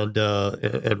Clayton and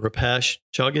Rupesh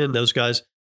Chuggan, those guys,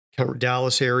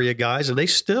 Dallas area guys, and they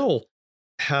still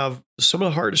have some of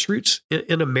the hardest routes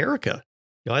in America.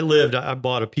 You know, I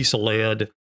bought a piece of land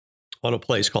on a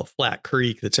place called Flat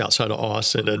Creek that's outside of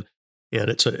Austin, and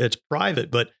it's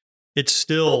private, but it's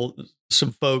still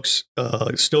some folks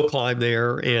still climb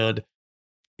there, and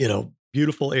you know,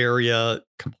 beautiful area,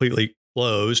 completely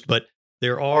closed, but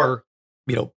there are,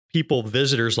 you know,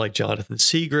 visitors like Jonathan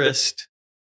Segrist,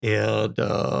 and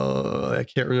I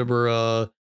can't remember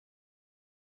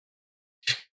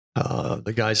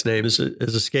the guy's name is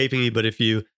escaping me, but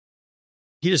he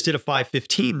just did a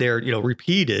 515 there, you know,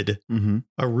 repeated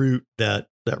a route that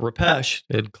Rupesh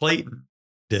and Clayton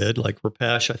did. Like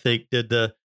Rupesh, I think, did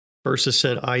the first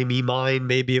ascent IME Mine,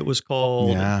 maybe it was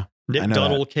called. Yeah. Nick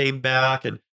Dunnell came back,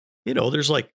 and you know, there's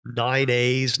like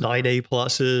 9A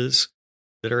pluses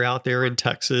that are out there in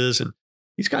Texas, and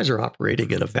these guys are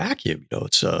operating in a vacuum. You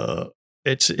know,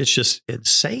 it's just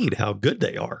insane how good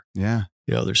they are. Yeah.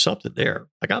 You know, there's something there.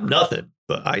 Like I'm nothing,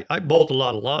 but I bolt a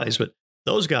lot of lines, but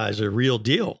those guys are real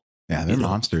deal. Yeah, they're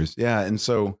monsters. Yeah. And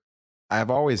so I've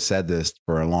always said this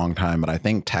for a long time, but I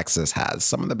think Texas has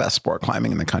some of the best sport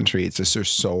climbing in the country. It's just there's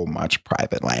so much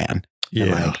private land.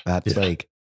 Yeah. And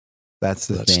that's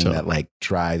the thing tough. That like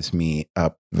drives me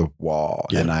up the wall.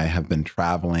 Yeah. And I have been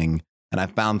traveling and I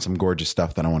found some gorgeous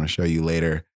stuff that I want to show you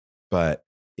later. But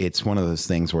it's one of those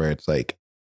things where it's like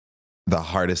the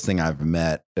hardest thing I've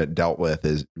dealt with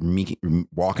is me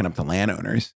walking up to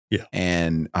landowners. Yeah.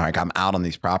 And like I'm out on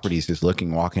these properties just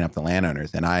walking up to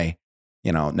landowners. And I,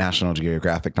 you know, National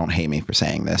Geographic, don't hate me for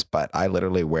saying this, but I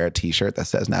literally wear a t-shirt that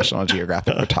says National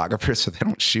Geographic photographer so they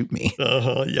don't shoot me.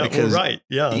 Yeah, because, well, right.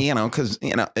 Yeah. You know, because,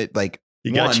 you know, it like,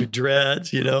 you got your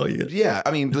dreads, you know. Yeah. I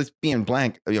mean, just being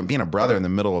blank, you know, being a brother in the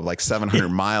middle of like 700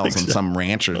 miles on some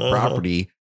rancher's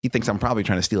property, he thinks I'm probably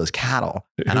trying to steal his cattle.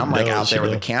 And I'm like out there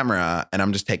with a camera and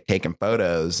I'm just taking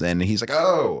photos. And he's like,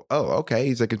 oh, okay.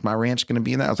 He's like, is my ranch going to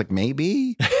be in that? I was like,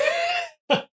 maybe.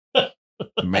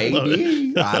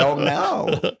 Maybe. I don't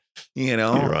know. You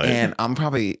know, right. And I'm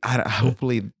probably,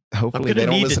 hopefully I'm they don't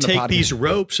need listen to take these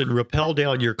ropes and rappel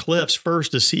down your cliffs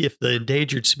first to see if the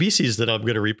endangered species that I'm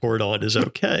going to report on is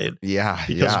okay. And yeah.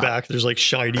 He comes back, there's like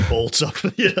shiny bolts up.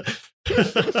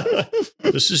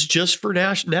 This is just for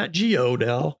Nat Geo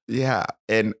now. Yeah.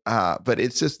 And, but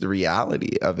it's just the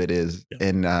reality of it is,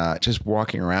 and just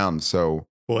walking around. So,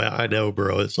 boy, I know,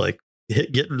 bro. It's like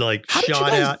getting like how shot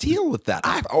did you guys at. deal with that?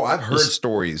 I've heard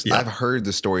stories. Yeah. I've heard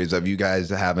the stories of you guys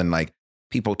having like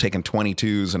people taking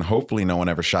 22s and hopefully no one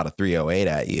ever shot a 308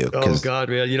 at you. Oh God,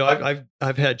 man. You know,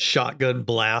 I've had shotgun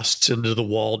blasts into the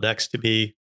wall next to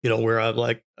me, you know, where I'm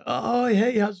like, oh,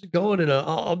 hey, how's it going? And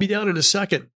I'll be down in a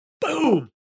second.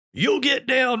 Boom. You'll get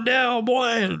down now, boy.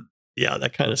 And yeah,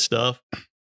 that kind of stuff.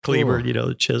 Cleaver, you know,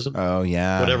 the Chisholm. Oh,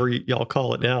 yeah. Whatever y'all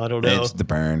call it now. I don't know. It's the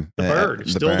burn. The burn.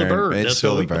 It's still the burn. It's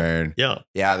still the burn. Yeah.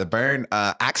 Yeah, the burn.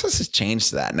 Access has changed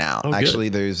to that now. Oh, actually,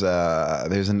 there's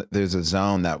a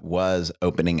zone that was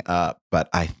opening up, but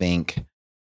I think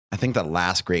the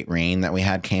last great rain that we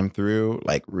had came through,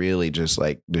 like really just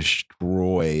like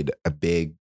destroyed a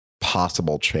big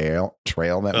possible trail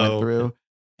that went through. Okay.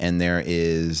 And there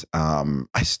is,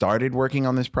 I started working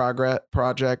on this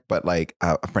project, but like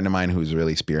a friend of mine who's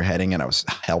really spearheading and I was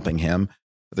helping him.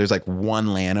 There's like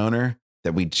one landowner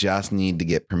that we just need to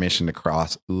get permission to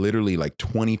cross literally like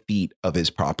 20 feet of his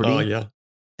property. Oh, yeah.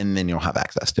 And then you'll have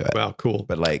access to it. Wow, cool.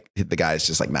 But like the guy's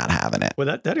just like not having it.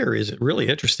 Well, that area is a really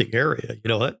interesting area. You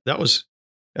know, that was,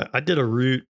 I did a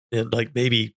route in like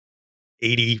maybe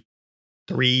 80.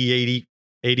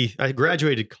 I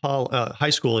graduated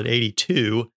high school in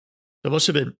 82. It must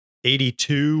have been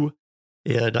 82.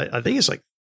 And I think it's like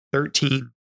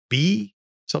 13B,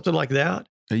 something like that.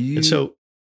 Are you? And so,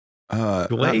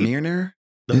 Mariner?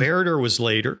 The Mariner was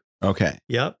later. Okay.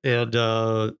 Yep. And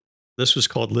this was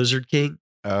called Lizard King.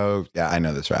 Oh, yeah. I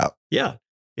know this route. Yeah.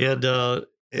 And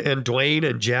Dwayne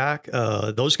and Jack,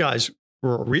 those guys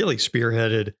were really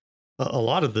spearheaded a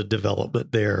lot of the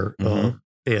development there.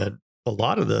 And a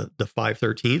lot of the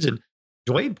 513s. And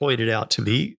Dwayne pointed out to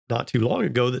me not too long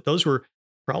ago that those were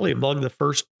probably among the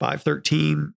first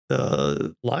 513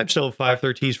 limestone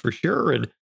 513s for sure, and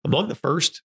among the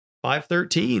first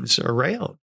 513s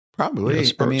around. Probably.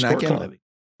 You know,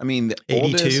 I mean, the 82,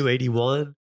 oldest,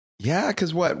 81. Yeah,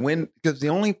 because because the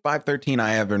only 513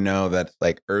 I ever know that's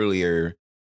like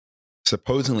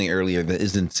supposedly earlier, that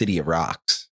is in City of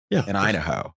Rocks in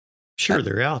Idaho. Sure,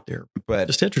 they're out there, but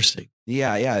just interesting.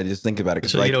 Yeah. Just think about it.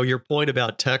 So, you know, your point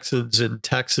about Texans and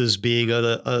Texas being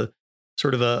a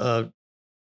sort of a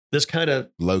this kind of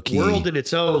low-key world in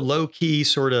its own, low-key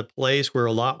sort of place where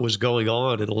a lot was going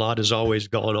on and a lot has always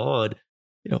gone on.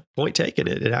 Point taken,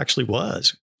 it actually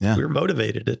was. Yeah. We were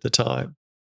motivated at the time.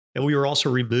 And we were also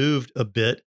removed a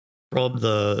bit from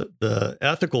the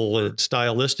ethical and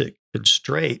stylistic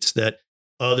constraints that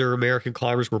other American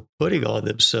climbers were putting on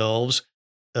themselves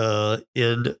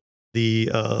in the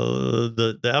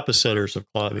epicenters of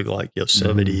climbing, like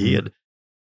Yosemite and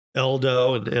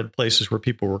Eldo and places where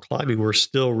people were climbing. Were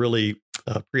still really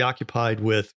preoccupied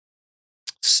with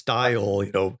style,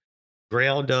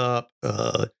 ground up,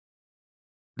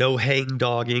 no hang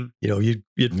dogging. You'd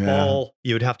fall,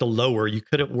 you would have to lower, you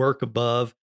couldn't work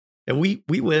above. And we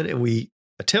went and we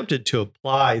attempted to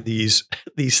apply these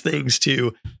things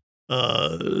to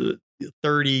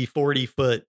 30, 40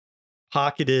 foot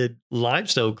pocketed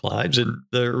limestone climbs. And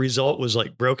the result was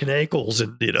like broken ankles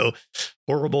and,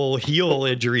 horrible heel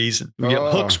injuries. And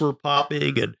hooks were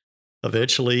popping. And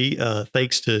eventually,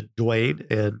 thanks to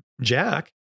Dwayne and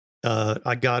Jack,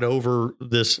 I got over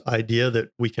this idea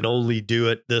that we can only do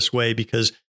it this way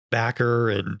because Backer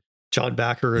and John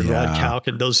Backer and Rod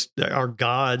Calkin, those our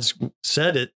gods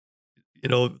said it.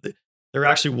 There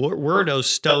actually were no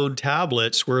stone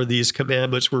tablets where these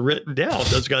commandments were written down.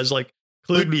 Those guys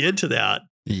clued me into that.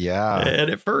 Yeah. And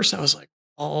at first I was like,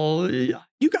 oh,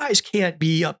 you guys can't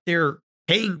be up there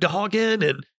hang dogging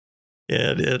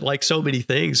and like so many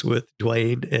things with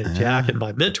Dwayne and Jack and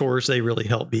my mentors, they really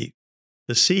helped me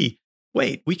to see,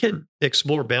 wait, we can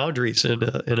explore boundaries in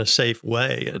a safe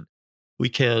way and we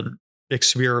can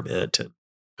experiment. And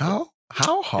how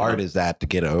hard is that to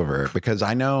get over? Because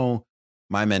I know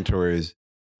my mentors,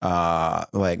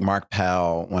 like Mark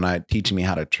Pell, when teaching me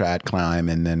how to trad climb,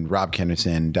 and then Rob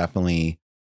Kenderson, definitely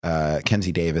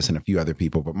Kenzie Davis and a few other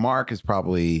people. But Mark is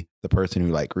probably the person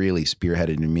who really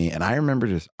spearheaded to me. And I remember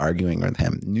just arguing with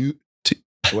him,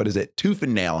 tooth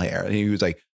and nail hair. And he was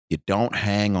like, you don't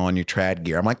hang on your trad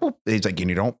gear. I'm like, well, he's like, and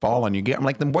you don't fall on your gear. I'm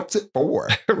like, then what's it for?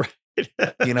 Right.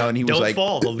 And he was don't like,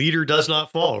 fall. The leader does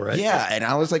not fall, right? Yeah. And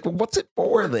I was like, well, what's it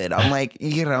for then? I'm like,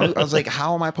 I was like,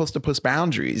 how am I supposed to push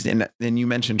boundaries? And then you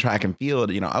mentioned track and field.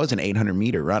 I was an 800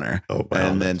 meter runner. Oh,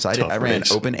 wow. And then so I ran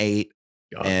open 8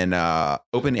 and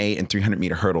open 8 and 300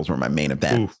 meter hurdles were my main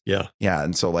event. Ooh, yeah. Yeah.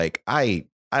 And so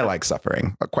I like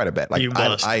suffering quite a bit. Like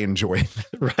I enjoy it.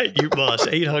 Right. You must.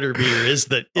 800 meter is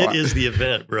the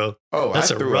event, bro. Oh,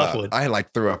 that's a rough one. I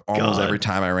threw up almost every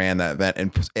time I ran that event.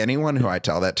 And anyone who I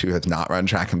tell that to has not run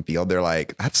track and field, they're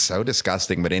like, that's so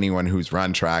disgusting. But anyone who's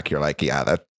run track, you're like, yeah,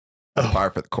 that's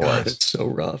par for the course. God, it's so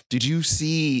rough. Did you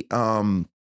see,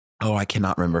 I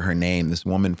cannot remember her name, this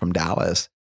woman from Dallas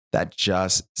that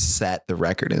just set the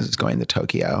record and is going to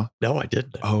Tokyo? No, I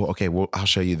didn't. Oh, okay. Well, I'll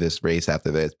show you this race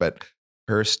after this. But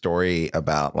her story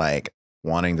about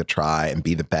wanting to try and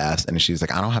be the best. And she's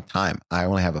like, I don't have time. I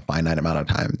only have a finite amount of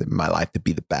time in my life to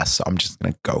be the best. So I'm just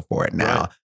going to go for it now.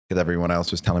 Because everyone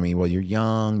else was telling me, well, you're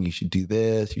young. You should do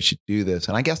this. You should do this.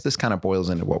 And I guess this kind of boils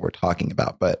into what we're talking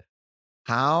about. But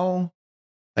how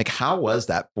was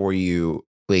that for you?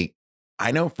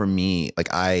 I know for me,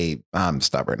 I'm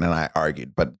stubborn and I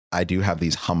argued, but I do have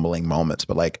these humbling moments.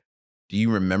 But do you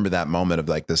remember that moment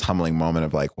of this humbling moment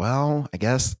of well, I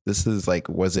guess this is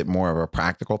was it more of a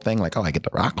practical thing? Oh, I get to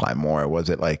rock climb more. Or was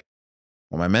it well,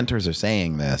 my mentors are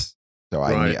saying this, so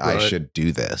I should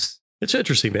do this. It's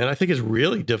interesting, man. I think it's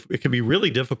really it can be really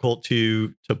difficult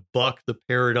to buck the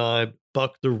paradigm,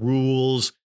 buck the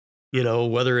rules,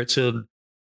 whether it's in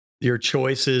your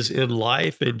choices in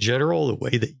life in general, the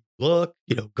way that you look,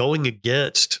 going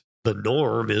against the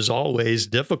norm is always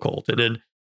difficult. And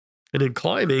in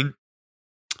climbing,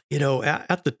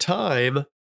 at the time,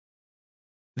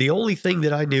 the only thing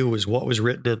that I knew was what was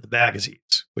written in the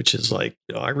magazines, which is I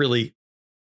really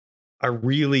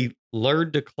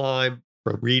learned to climb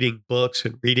from reading books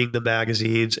and reading the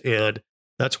magazines. And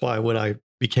that's why when I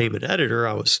became an editor,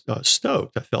 I was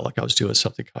stoked. I felt like I was doing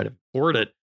something kind of important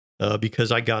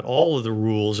because I got all of the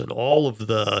rules and all of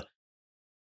the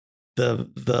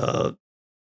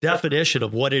definition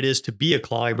of what it is to be a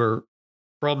climber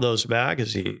from those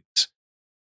magazines.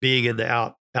 Being in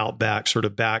the outback, sort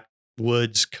of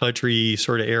backwoods country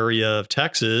sort of area of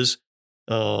Texas,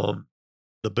 the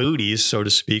boonies, so to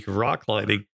speak, of rock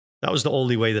climbing, that was the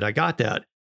only way that I got that.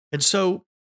 And so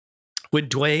when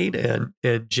Dwayne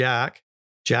and Jack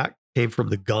came from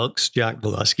the Gunks, Jack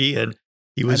Molesky, and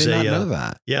he was I did not know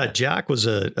that. Yeah, Jack was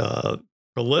a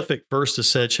prolific first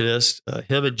ascensionist.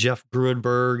 Him and Jeff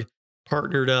Gruenberg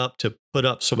partnered up to put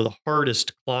up some of the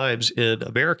hardest climbs in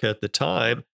America at the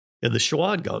time. In the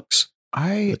Shawangunks,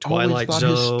 I always thought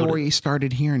his story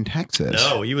started here in Texas.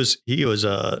 No, he was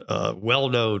a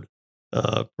well-known,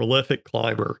 prolific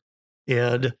climber,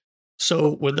 and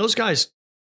so when those guys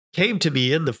came to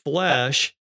me in the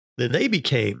flesh, then they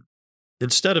became,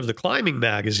 instead of the climbing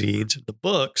magazines and the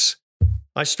books,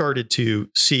 I started to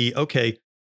see, okay,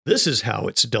 this is how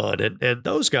it's done. And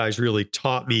those guys really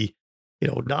taught me,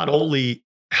 not only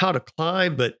how to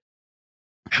climb, but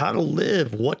how to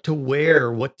live, what to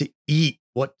wear, what to eat,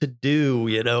 what to do.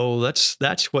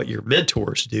 That's what your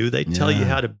mentors do. They tell you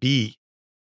how to be.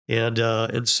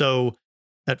 And so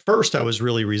at first I was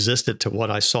really resistant to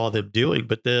what I saw them doing,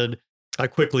 but then I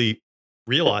quickly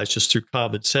realized just through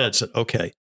common sense that,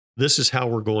 okay, this is how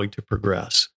we're going to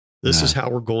progress. This is how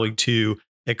we're going to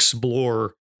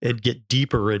explore and get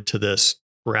deeper into this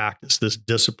practice, this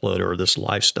discipline, or this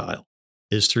lifestyle,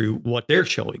 is through what they're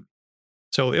showing.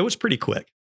 So it was pretty quick.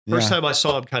 First time I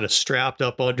saw them kind of strapped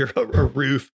up under a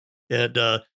roof and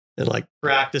like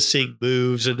practicing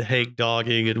moves and hang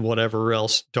dogging and whatever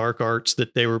else dark arts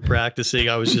that they were practicing,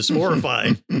 I was just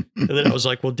horrified. And then I was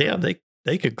like, well, damn,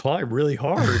 they can climb really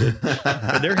hard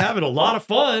and they're having a lot of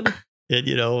fun. And,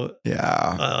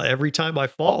 every time I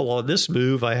fall on this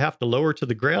move, I have to lower to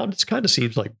the ground. It kind of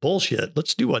seems like bullshit.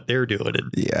 Let's do what they're doing.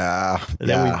 And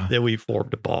then we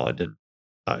formed a bond. And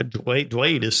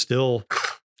Dwayne is still,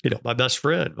 my best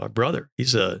friend, my brother.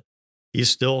 He's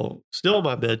still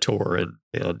my mentor and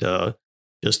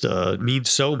just means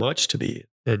so much to me.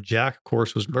 And Jack, of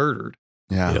course, was murdered.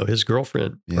 Yeah. His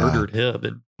girlfriend murdered him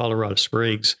in Colorado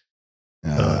Springs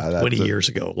 20 years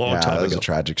ago, a long time ago. That was a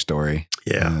tragic story.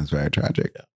 Yeah. It was very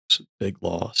tragic. Yeah, it's a big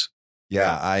loss.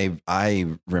 Yeah. I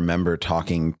remember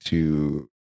talking to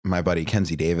my buddy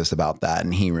Kenzie Davis about that,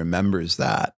 and he remembers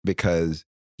that because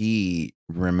he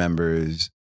remembers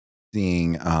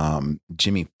seeing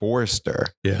Jimmy Forrester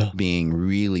being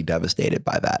really devastated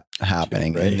by that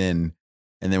happening. Right. And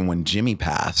then when Jimmy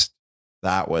passed,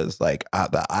 that was like,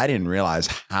 I didn't realize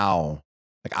how,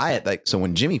 so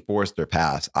when Jimmy Forrester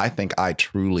passed, I think I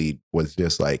truly was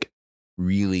just like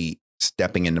really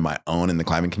stepping into my own in the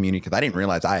climbing community, because I didn't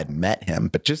realize I had met him,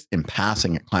 but just in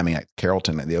passing at climbing at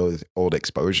Carrollton at the old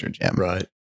exposure gym. Right.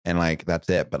 And like, that's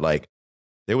it. But like,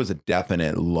 there was a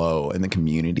definite low in the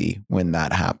community when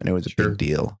that happened. It was a big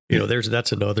deal.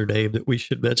 That's another name that we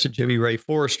should mention, Jimmy Ray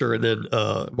Forrester, and then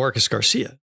Marcus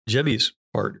Garcia, Jimmy's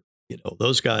partner.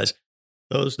 Those guys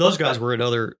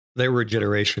were they were a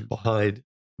generation behind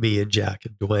me and Jack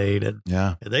and Dwayne.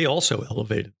 And they also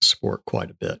elevated the sport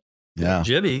quite a bit. Yeah.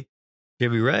 Jimmy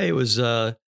Ray was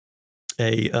a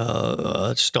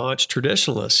staunch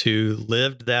traditionalist who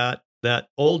lived that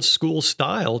old school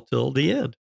style till the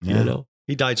end. Yeah.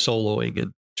 He died soloing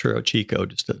in Churro Chico,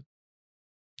 just to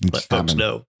let folks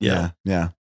know. Yeah.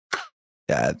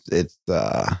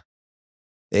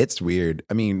 It's weird.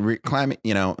 I mean, climbing,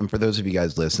 and for those of you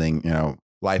guys listening,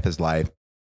 life is life.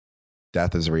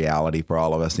 Death is a reality for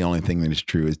all of us. The only thing that is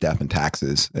true is death and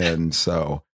taxes. And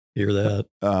so hear that.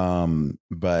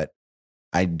 But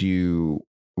I do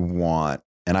want,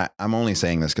 and I'm only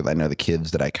saying this because I know the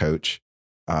kids that I coach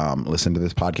listen to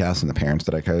this podcast, and the parents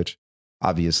that I coach.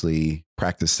 Obviously,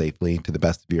 practice safely to the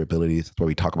best of your abilities. That's why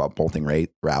we talk about bolting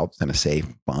routes in a safe,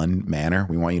 fun manner.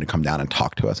 We want you to come down and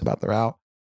talk to us about the route.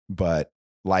 But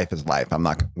life is life.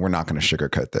 We're not going to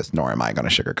sugarcoat this, nor am I going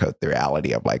to sugarcoat the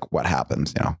reality of like what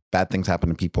happens. Bad things happen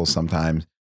to people sometimes,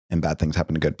 and bad things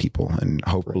happen to good people. And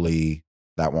hopefully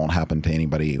that won't happen to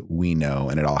anybody we know,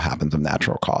 and it all happens of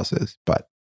natural causes. But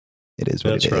it is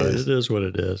what it is. That's right. It is what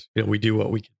it is. We do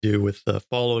what we can do with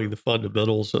following the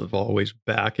fundamentals of always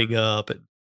backing up and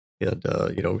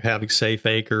having safe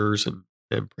anchors and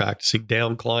practicing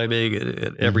down climbing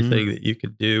and everything that you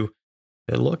can do.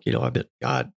 And look,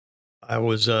 I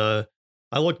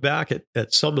look back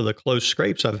at some of the close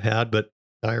scrapes I've had, but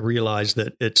I realize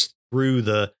that it's through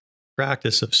the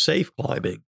practice of safe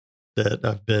climbing that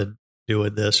I've been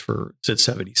doing this since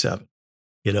 77.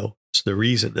 It's the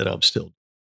reason that I'm still.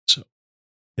 So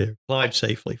climb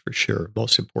safely for sure.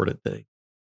 Most important thing.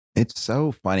 It's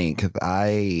so funny because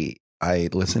I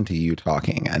listen to you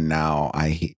talking, and now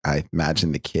I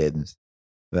imagine the kids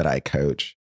that I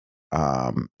coach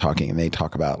talking, and they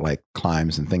talk about like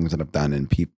climbs and things that I've done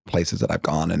and places that I've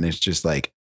gone. And it's just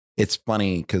like, it's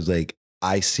funny because like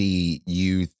I see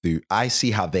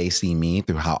how they see me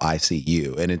through how I see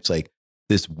you. And it's like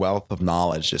this wealth of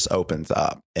knowledge just opens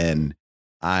up, and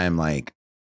I'm like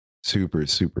super,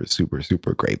 super, super,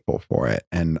 super grateful for it.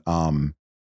 And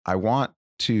I want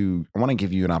to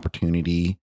give you an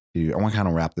opportunity I want to kind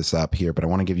of wrap this up here, but I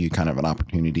want to give you kind of an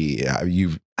opportunity.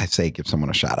 I say give someone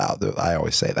a shout out. I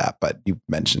always say that, but you've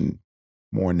mentioned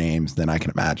more names than I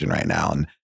can imagine right now. And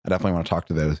I definitely want to talk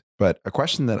to those. But a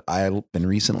question that I've been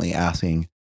recently asking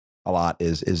a lot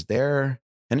is there,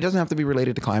 and it doesn't have to be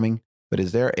related to climbing, but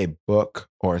is there a book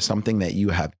or something that you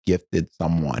have gifted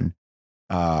someone?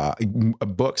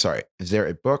 Is there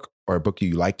a book or a book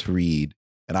you like to read?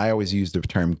 And I always use the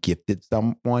term gifted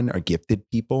someone or gifted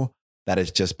people that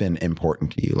has just been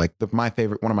important to you. Like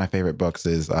one of my favorite books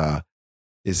is The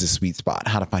Sweet Spot,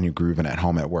 How to Find Your Groove and at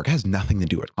Home at Work. It has nothing to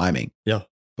do with climbing. Yeah.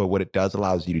 But what it does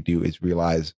allows you to do is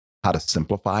realize how to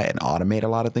simplify and automate a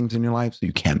lot of things in your life so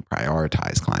you can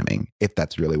prioritize climbing if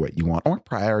that's really what you want, or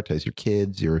prioritize your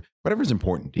kids, your whatever's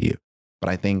important to you. But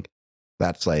I think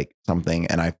that's like something,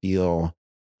 and I feel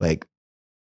like,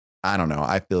 I don't know,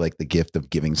 I feel like the gift of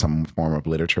giving some form of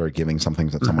literature, or giving something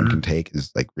that someone can take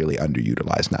is like really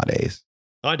underutilized nowadays.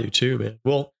 I do too, man.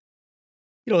 Well,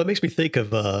 it makes me think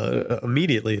of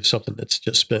immediately of something that's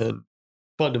just been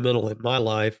fundamental in my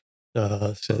life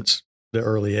since the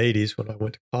early 80s when I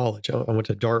went to college. I went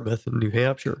to Dartmouth in New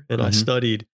Hampshire, and I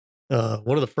studied,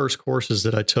 one of the first courses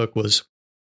that I took was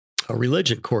a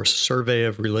religion course, a survey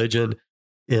of religion,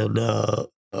 and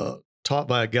taught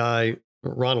by a guy,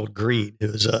 Ronald Green,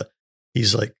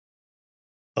 he's like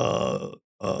an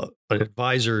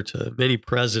advisor to many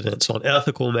presidents on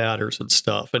ethical matters and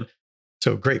stuff. And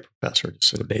so great professor,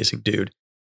 just an amazing dude.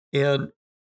 And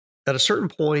at a certain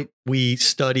point, we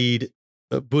studied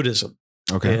Buddhism.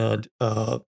 Okay.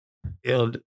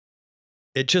 And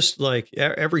it just like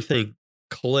everything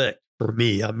clicked for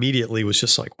me. I immediately was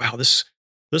just like, wow, this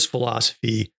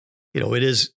philosophy,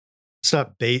 it's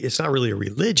not really a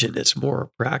religion. It's more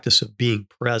a practice of being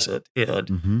present.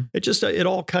 And it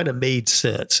all kind of made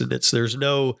sense. And there's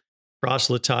no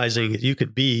proselytizing. You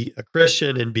could be a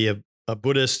Christian and be a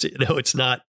Buddhist. It's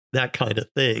not that kind of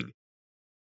thing.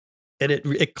 And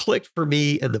it clicked for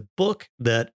me. And the book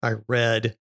that I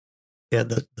read and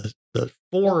the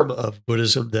form of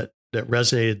Buddhism that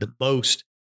resonated the most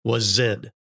was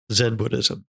Zen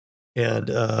Buddhism.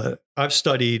 And I've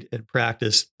studied and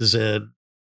practiced Zen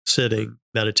sitting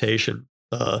meditation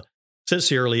since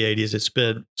the early 80s. It's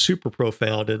been super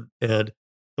profound. And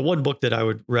the one book that I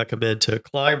would recommend to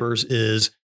climbers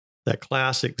is that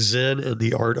classic Zen and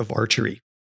the Art of Archery.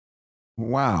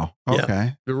 Wow.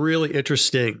 Okay. Yeah, really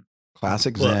interesting.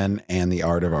 Classic Zen and the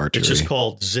Art of Archery. It's just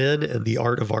called Zen and the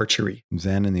Art of Archery.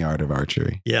 Zen and the Art of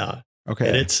Archery. Yeah. Okay.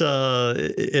 And it's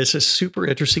a super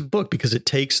interesting book because it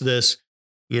takes this,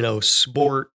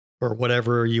 sport or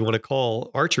whatever you want to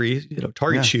call archery,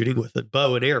 target shooting with a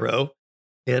bow and arrow,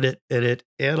 and it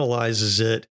analyzes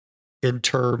it in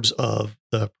terms of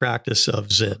the practice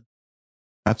of Zen.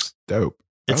 That's dope.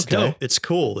 It's dope. It's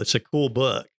cool. It's a cool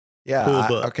book. Yeah. Cool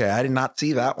book. Okay. I did not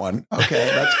see that one. Okay.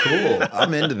 That's cool.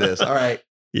 I'm into this. All right.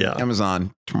 Yeah.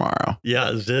 Amazon tomorrow.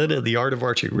 Yeah. Zen and the Art of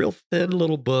Archery. Real thin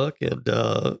little book. And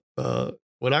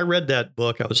when I read that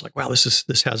book, I was like, wow,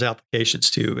 this has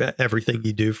applications to everything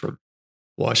you do, from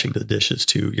washing the dishes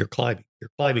to your climbing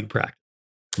practice.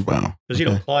 Wow.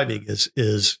 Because, climbing is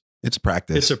it's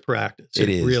practice. It's a practice.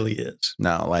 It really is.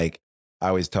 No, like I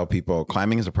always tell people,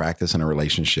 climbing is a practice in a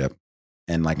relationship.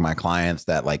 And like my clients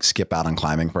that like skip out on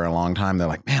climbing for a long time, they're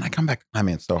like, man, I come back to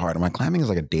climbing. It's so hard. I'm like, climbing is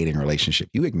like a dating relationship.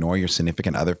 You ignore your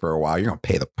significant other for a while, you're going to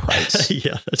pay the price.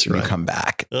 Yeah, that's right. You come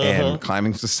back. And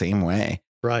climbing's the same way.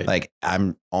 Right. Like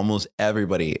I'm almost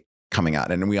everybody coming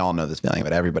out, and we all know this feeling,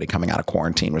 but everybody coming out of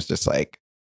quarantine was just like,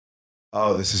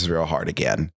 oh, this is real hard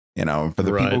again. For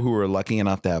the people who were lucky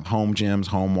enough to have home gyms,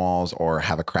 home walls, or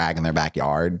have a crag in their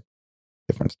backyard,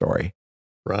 different story.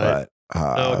 Right.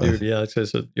 But, dude, yeah.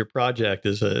 Your project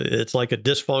it's like a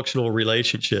dysfunctional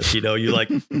relationship. You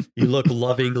look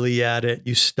lovingly at it,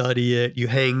 you study it, you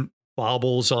hang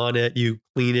baubles on it, you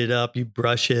clean it up, you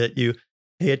brush it, you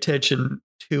pay attention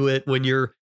to it. When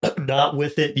you're not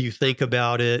with it, you think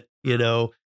about it.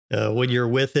 When you're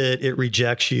with it, it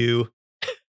rejects you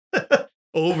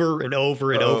over and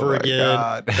over and over again.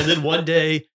 God. And then one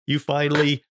day you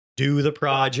finally do the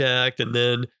project, and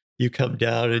then you come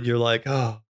down and you're like,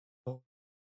 oh,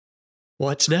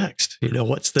 what's next?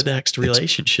 What's the next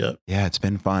relationship? It's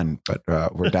been fun, but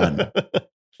we're done. Oh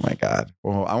my God.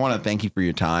 Well, I want to thank you for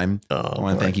your time. I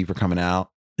want to thank you for coming out.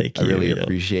 Thank you. I really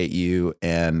appreciate you.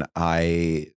 And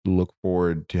I look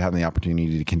forward to having the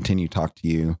opportunity to continue to talk to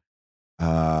you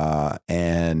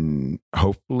and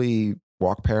hopefully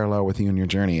walk parallel with you in your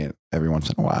journey every once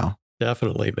in a while.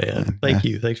 Definitely, man. Thank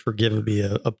you. Thanks for giving me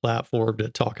a platform to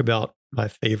talk about my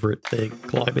favorite thing,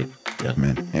 climbing. Yeah.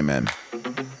 Amen.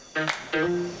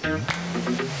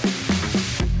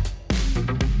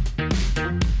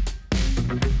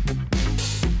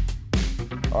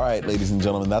 All right, ladies and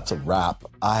gentlemen, that's a wrap.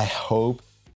 I hope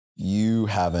you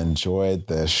have enjoyed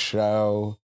this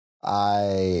show.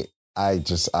 I'm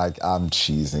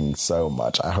cheesing so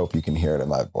much. I hope you can hear it in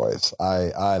my voice.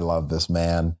 I love this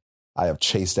man. I have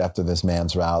chased after this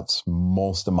man's routes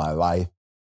most of my life.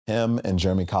 Him and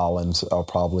Jeremy Collins are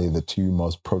probably the two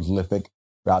most prolific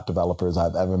route developers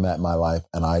I've ever met in my life.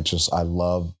 And I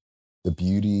love the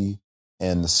beauty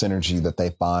and the synergy that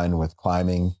they find with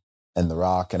climbing and the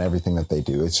rock and everything that they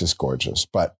do. It's just gorgeous.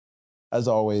 But as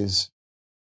always,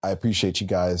 I appreciate you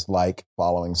guys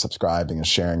following, subscribing, and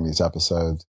sharing these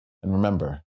episodes. And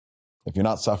remember, if you're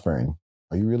not suffering,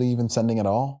 are you really even sending at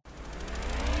all?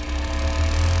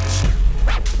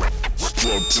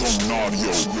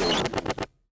 Audio.